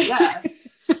 right. Yeah.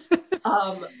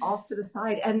 Off to the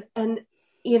side. And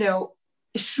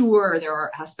sure, there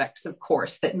are aspects, of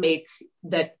course, that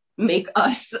make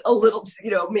us a little,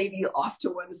 maybe off to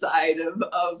one side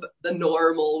of the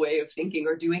normal way of thinking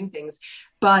or doing things.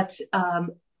 But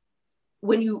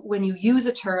when you use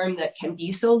a term that can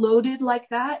be so loaded like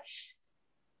that,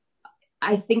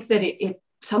 I think that it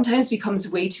sometimes becomes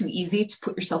way too easy to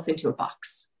put yourself into a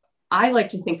box. I like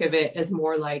to think of it as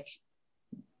more like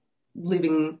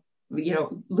living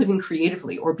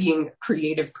creatively, or being a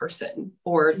creative person,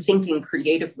 or thinking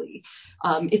creatively.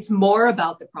 It's more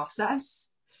about the process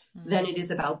than it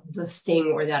is about the thing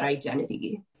or that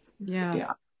identity.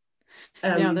 Yeah.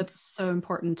 Yeah. That's so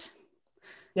important.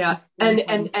 Yeah.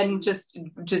 And just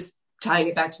tying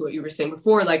it back to what you were saying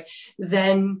before, like,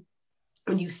 then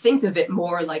when you think of it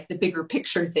more like the bigger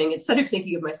picture thing, instead of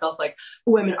thinking of myself like,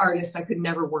 oh, I'm an artist, I could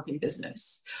never work in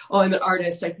business. Oh, I'm an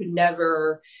artist, I could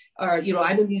never,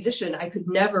 I'm a musician, I could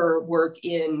never work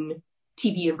in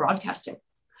TV and broadcasting.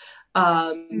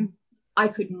 I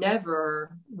could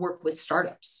never work with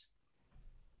startups.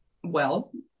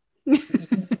 Well,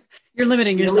 you're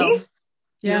limiting yourself.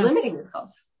 You're limiting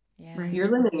yourself. Yeah. Right. You're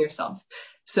limiting yourself.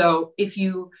 So if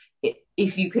you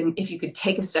could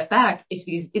take a step back, if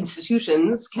these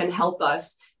institutions can help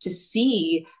us to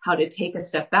see how to take a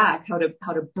step back, how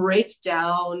to break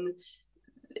down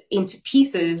into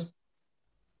pieces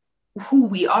who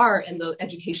we are and the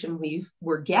education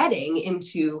we're getting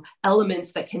into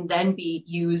elements that can then be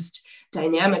used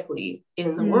dynamically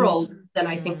in the world, then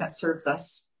I think that serves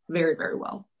us very, very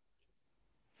well.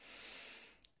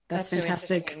 That's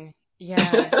fantastic. So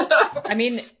yeah. I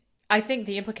mean, I think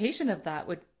the implication of that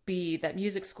would be that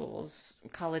music schools,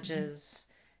 colleges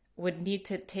would need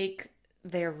to take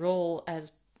their role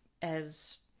as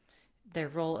their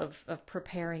role of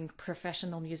preparing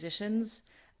professional musicians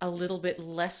a little bit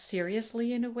less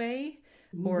seriously in a way,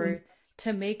 or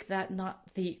to make that not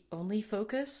the only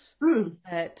focus.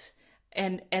 That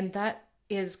and that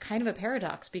is kind of a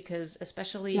paradox, because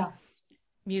especially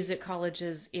music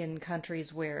colleges in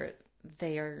countries where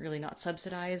they are really not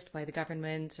subsidized by the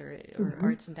government or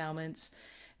arts endowments,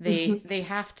 they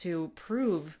have to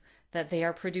prove that they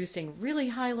are producing really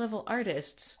high level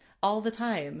artists all the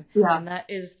time. And that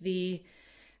is the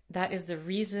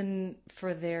reason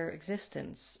for their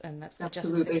existence, and that's the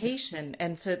justification.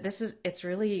 And so it's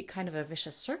really kind of a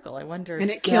vicious circle. I wonder.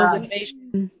 And it kills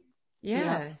innovation.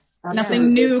 Yeah.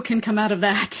 Nothing new can come out of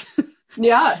that.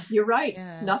 Yeah, you're right.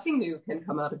 Yeah. Nothing new can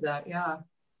come out of that. Yeah.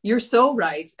 You're so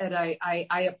right. And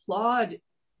I applaud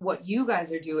what you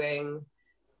guys are doing.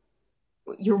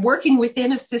 You're working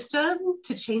within a system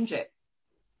to change it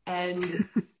and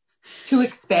to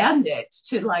expand it,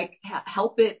 to like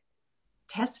help it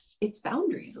test its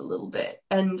boundaries a little bit.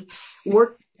 And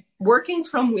working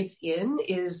from within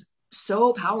is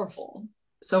so powerful,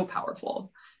 so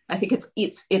powerful. I think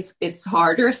it's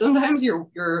harder sometimes.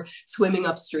 You're swimming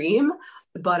upstream,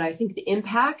 but I think the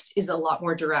impact is a lot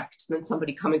more direct than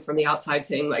somebody coming from the outside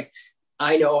saying like,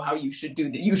 I know how you should do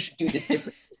that. You should do this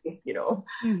differently.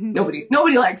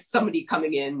 Nobody likes somebody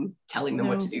coming in telling them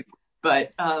what to do.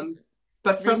 But from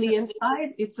the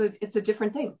inside, it's a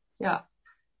different thing. Yeah.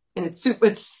 And it's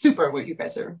super what you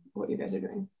guys are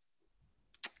doing.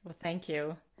 Well, thank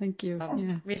you. Thank you.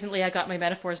 Recently, I got my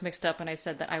metaphors mixed up, and I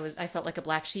said that I felt like a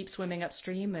black sheep swimming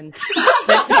upstream, and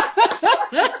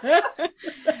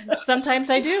sometimes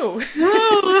I do.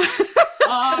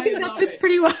 I think that fits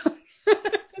pretty well.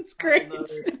 That's great.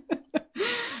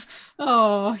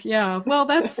 Oh yeah. Well,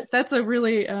 that's a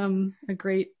really a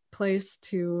great place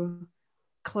to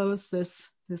close this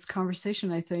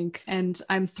conversation, I think. And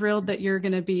I'm thrilled that you're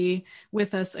going to be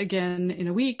with us again in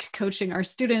a week, coaching our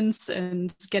students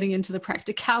and getting into the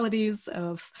practicalities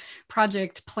of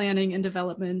project planning and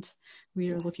development.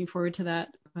 We are looking forward to that.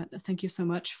 But thank you so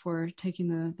much for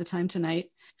taking the time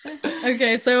tonight.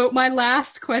 Okay, so my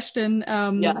last question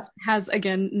has,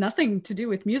 again, nothing to do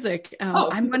with music.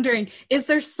 I'm wondering, is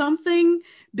there something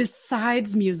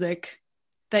besides music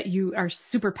that you are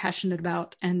super passionate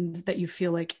about and that you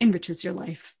feel like enriches your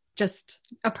life? Just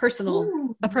a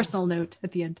personal note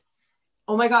at the end.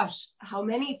 Oh my gosh, how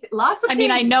many? Lots of things. I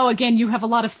mean, I know, again, you have a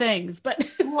lot of things, but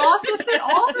all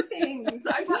the things.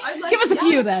 I'm like, give us a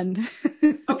few then.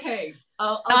 Okay.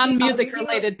 Non-music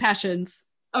related passions.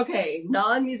 Okay,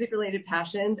 non-music related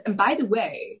passions. And by the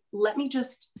way, let me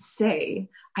just say,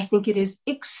 I think it is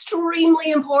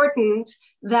extremely important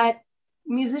that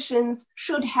musicians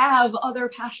should have other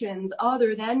passions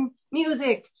other than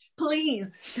music.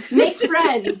 Please make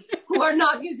friends who are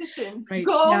not musicians. Right.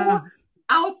 Go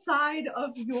outside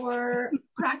of your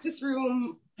practice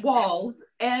room walls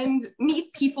and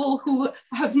meet people who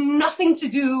have nothing to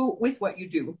do with what you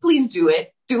do. Please do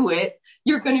it.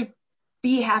 You're going to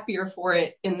be happier for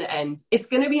it in the end. It's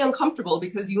going to be uncomfortable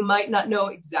because you might not know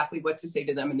exactly what to say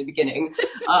to them in the beginning.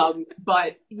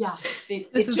 But yeah,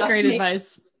 this is great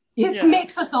advice. It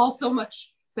makes us all so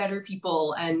much better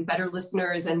people and better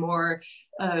listeners and more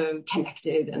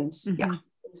connected. And yeah.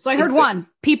 So I heard one,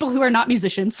 people who are not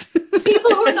musicians.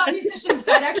 People who are not musicians.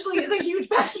 That actually is a huge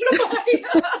passion of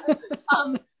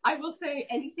mine. I will say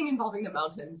anything involving the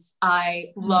mountains.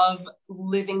 I love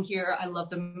living here. I love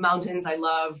the mountains. I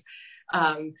love,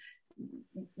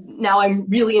 now I'm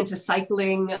really into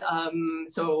cycling.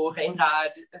 So Rennrad,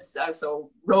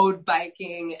 so road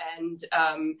biking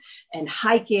and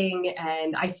hiking.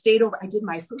 And I did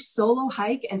my first solo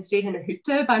hike and stayed in a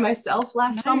hütte by myself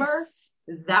last summer.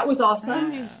 That was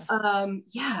awesome. Nice.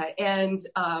 And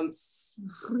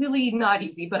really not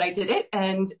easy, but I did it.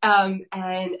 And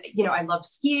you know, I love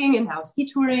skiing and now ski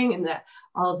touring and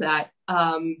all of that.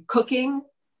 Cooking,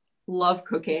 love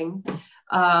cooking,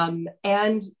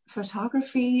 and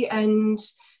photography and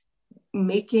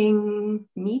making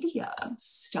media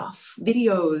stuff,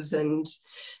 videos. And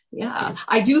yeah,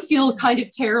 I do feel kind of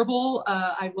terrible.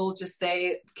 I will just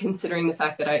say, considering the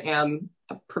fact that I am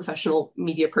a professional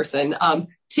media person,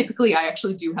 typically I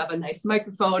actually do have a nice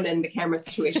microphone and the camera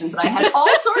situation, but I had all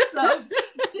sorts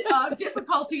of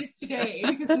difficulties today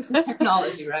because this is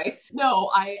technology, right? No,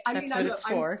 That's what it's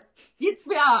for.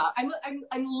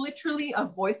 I'm literally a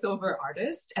voiceover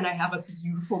artist and I have a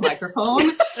beautiful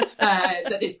microphone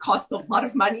that it costs a lot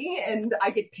of money and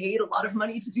I get paid a lot of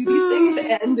money to do these things.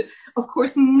 And of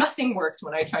course, nothing worked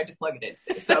when I tried to plug it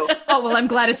in. So, oh, well, I'm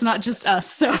glad it's not just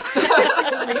us. So.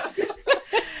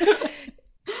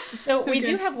 So we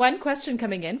do have one question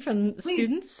coming in from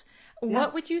students.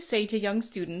 What would you say to young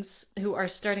students who are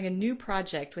starting a new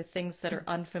project with things that are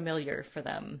unfamiliar for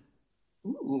them?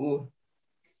 Ooh.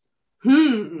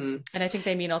 And I think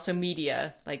they mean also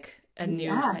media, like a new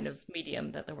kind of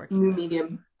medium that they're working on. New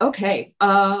medium. Okay.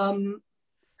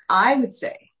 I would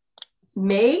say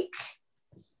make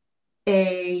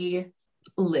a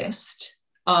list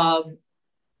of,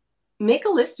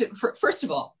 first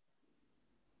of all,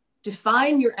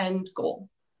 define your end goal.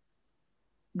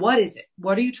 What is it?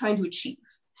 What are you trying to achieve?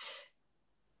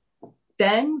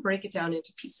 Then break it down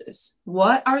into pieces.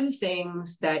 What are the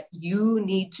things that you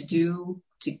need to do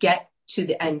to get to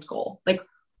the end goal? Like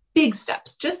big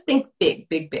steps. Just think big,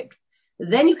 big, big.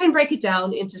 Then you can break it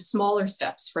down into smaller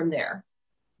steps from there.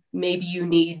 Maybe you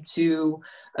need to,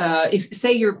 if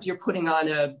say you're putting on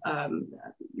a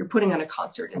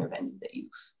concert in a venue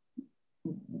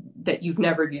that you've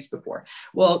never used before.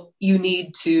 Well, you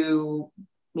need to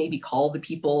maybe call the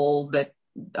people that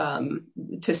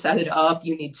to set it up.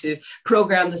 You need to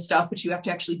program the stuff, but you have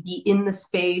to actually be in the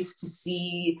space to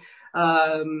see,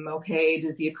 okay,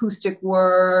 does the acoustic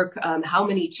work? How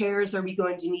many chairs are we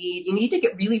going to need? You need to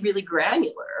get really, really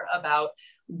granular about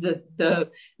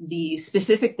the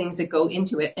specific things that go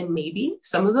into it. And maybe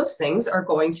some of those things are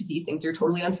going to be things you're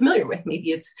totally unfamiliar with.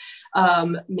 Maybe it's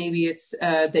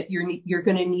that you're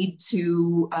going to need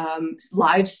to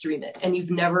live stream it, and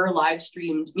you've never live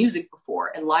streamed music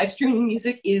before. And live streaming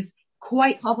music is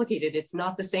quite complicated. It's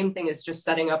not the same thing as just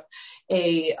setting up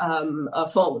a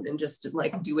phone and just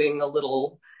like doing a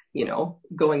little,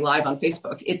 going live on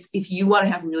Facebook. It's, if you want to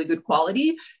have really good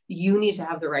quality, you need to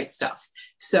have the right stuff.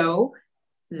 So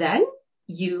then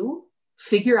you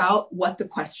figure out what the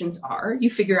questions are. You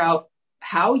figure out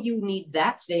how you need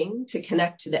that thing to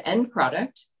connect to the end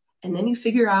product. And then you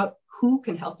figure out who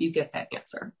can help you get that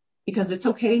answer, because it's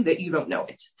okay that you don't know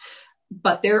it.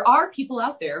 But there are people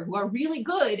out there who are really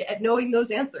good at knowing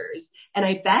those answers. And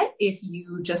I bet if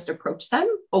you just approach them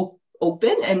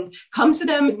open and come to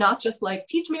them, not just like,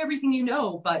 teach me everything you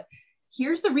know, but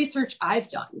here's the research I've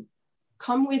done.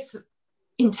 Come with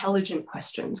intelligent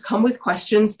questions. Come with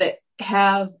questions that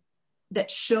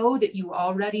show that you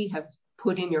already have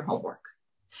put in your homework.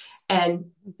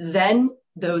 And then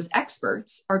those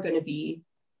experts are going to be,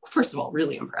 first of all,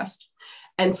 really impressed.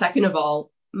 And second of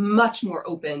all, much more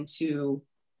open to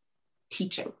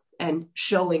teaching and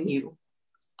showing you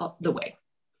the way.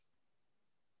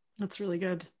 That's really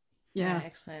good. Yeah.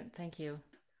 Excellent. Thank you.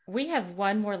 We have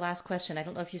one more last question. I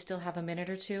don't know if you still have a minute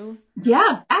or two.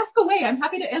 Yeah, ask away. I'm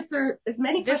happy to answer as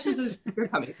many questions as are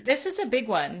coming. This is a big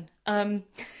one.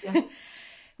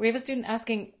 We have a student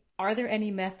asking, are there any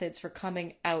methods for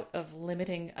coming out of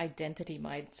limiting identity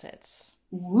mindsets?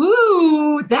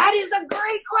 Woo, that is a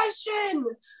great question.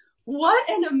 What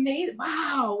an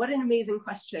amazing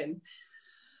question.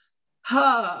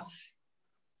 I've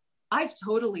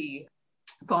totally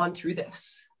gone through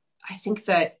this. I think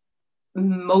that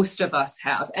most of us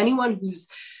have. Anyone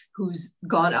who's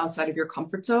gone outside of your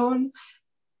comfort zone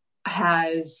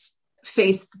has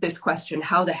faced this question,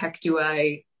 how the heck do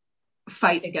I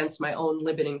fight against my own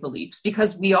limiting beliefs?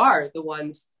 Because we are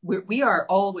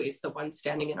always the ones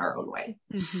standing in our own way.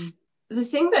 Mm-hmm. The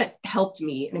thing that helped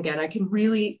me, and again, I can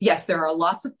really, yes, there are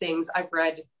lots of things. I've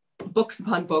read books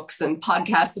upon books and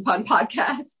podcasts upon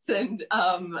podcasts and,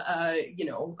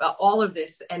 all of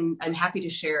this. And I'm happy to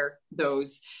share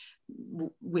those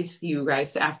with you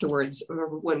guys afterwards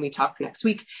or when we talk next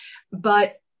week.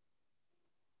 But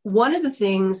one of the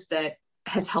things that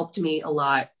has helped me a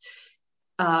lot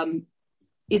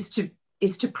is to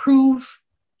prove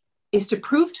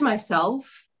to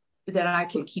myself that I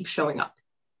can keep showing up.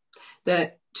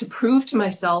 That to prove to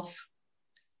myself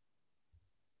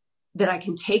that I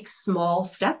can take small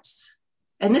steps.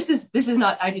 And this is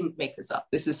not, I didn't make this up.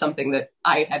 This is something that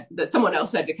that someone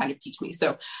else had to kind of teach me.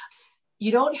 So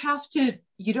you don't have to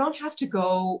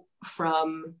go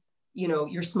from,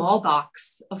 your small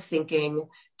box of thinking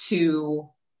to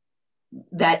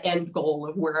that end goal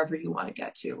of wherever you want to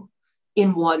get to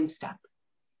in one step.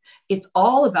 It's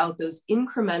all about those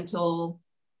incremental,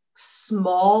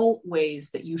 small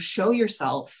ways that you show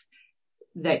yourself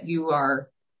that you are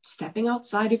stepping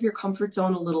outside of your comfort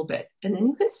zone a little bit, and then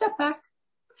you can step back.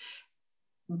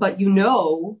 But you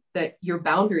know that your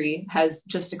boundary has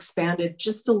just expanded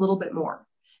just a little bit more,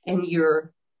 and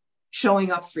you're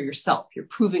showing up for yourself. You're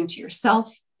proving to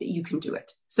yourself that you can do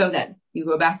it. So then you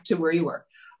go back to where you were.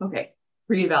 Okay,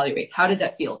 reevaluate. How did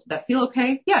that feel? Did that feel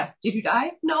okay? Yeah. Did you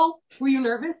die? No. Were you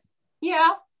nervous?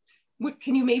 Yeah.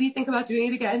 Can you maybe think about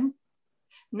doing it again?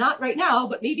 Not right now,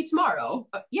 but maybe tomorrow.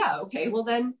 Yeah. Okay. Well,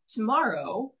 then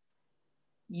tomorrow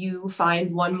you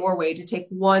find one more way to take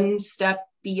one step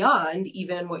beyond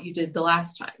even what you did the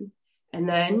last time. And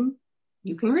then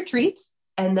you can retreat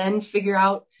and then figure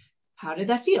out, how did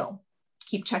that feel?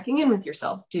 Keep checking in with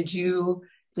yourself. Did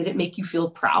it make you feel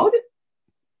proud?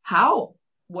 How?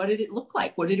 What did it look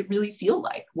like? What did it really feel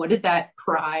like? What did that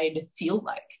pride feel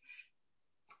like?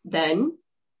 Then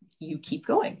you keep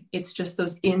going. It's just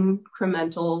those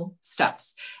incremental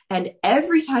steps. And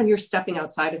every time you're stepping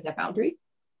outside of that boundary,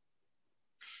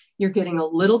 you're getting a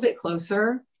little bit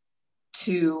closer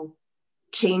to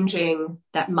changing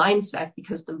that mindset,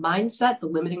 because the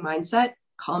limiting mindset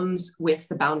comes with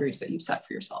the boundaries that you've set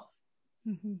for yourself.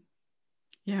 Mm-hmm.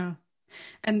 Yeah.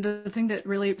 And the thing that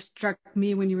really struck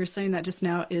me when you were saying that just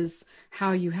now is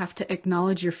how you have to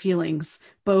acknowledge your feelings,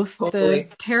 both the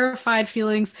terrified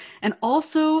feelings and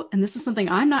also, and this is something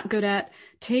I'm not good at,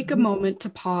 take a moment to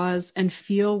pause and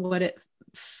feel what it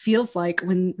feels like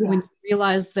when you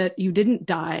realize that you didn't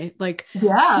die. Like,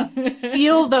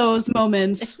 feel those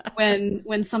moments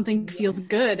when something feels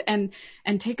good, and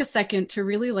take a second to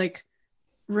really like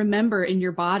remember in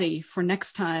your body for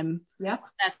next time. Yep.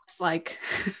 That's like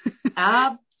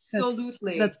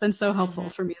absolutely. That's been so helpful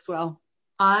for me as well.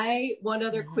 One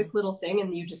other quick little thing,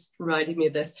 and you just reminded me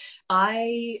of this.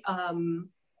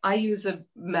 I use a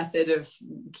method of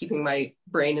keeping my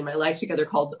brain and my life together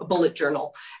called a bullet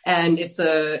journal. And it's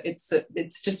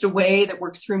just a way that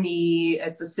works for me.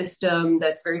 It's a system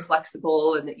that's very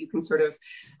flexible and that you can sort of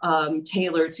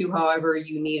tailor to however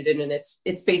you need it. And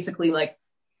it's basically like,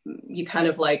 you kind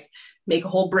of like make a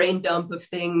whole brain dump of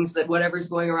things, that whatever's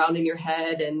going around in your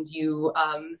head, and you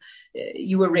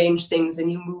arrange things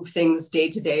and you move things day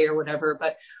to day or whatever.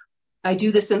 But I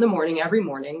do this in the morning, every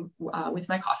morning, with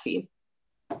my coffee.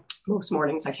 Most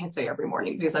mornings, I can't say every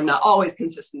morning because I'm not always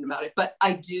consistent about it, but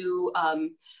I do. I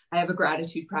have a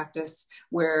gratitude practice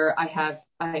where I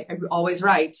always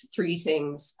write 3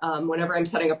 things. Whenever I'm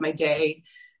setting up my day,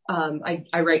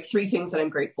 I write 3 things that I'm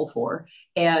grateful for.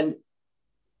 And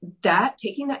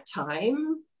taking that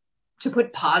time to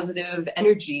put positive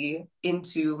energy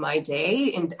into my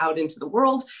day and out into the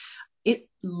world, it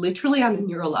literally on a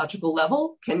neurological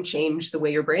level can change the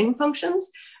way your brain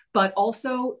functions, but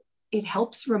also it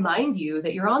helps remind you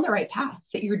that you're on the right path,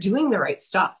 that you're doing the right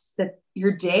stuff, that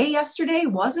your day yesterday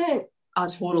wasn't a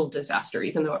total disaster,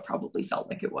 even though it probably felt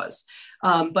like it was.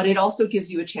 But it also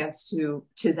gives you a chance to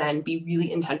then be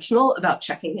really intentional about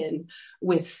checking in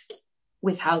with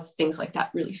how things like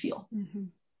that really feel.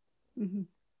 Mm-hmm.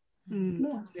 Mm-hmm.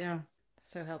 Yeah.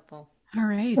 So helpful. All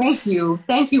right. Thank you.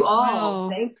 Thank you all.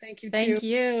 Wow. Thank you too. Thank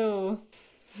you.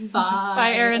 Bye.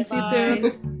 Bye, Erin. See you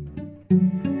soon.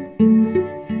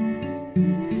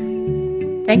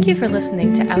 Thank you for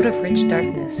listening to Out of Rich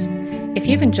Darkness. If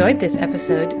you've enjoyed this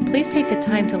episode, please take the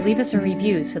time to leave us a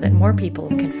review so that more people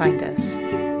can find us.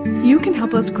 You can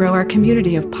help us grow our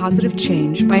community of positive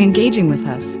change by engaging with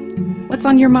us. What's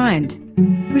on your mind?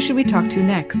 Who should we talk to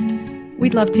next?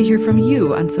 We'd love to hear from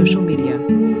you on social media.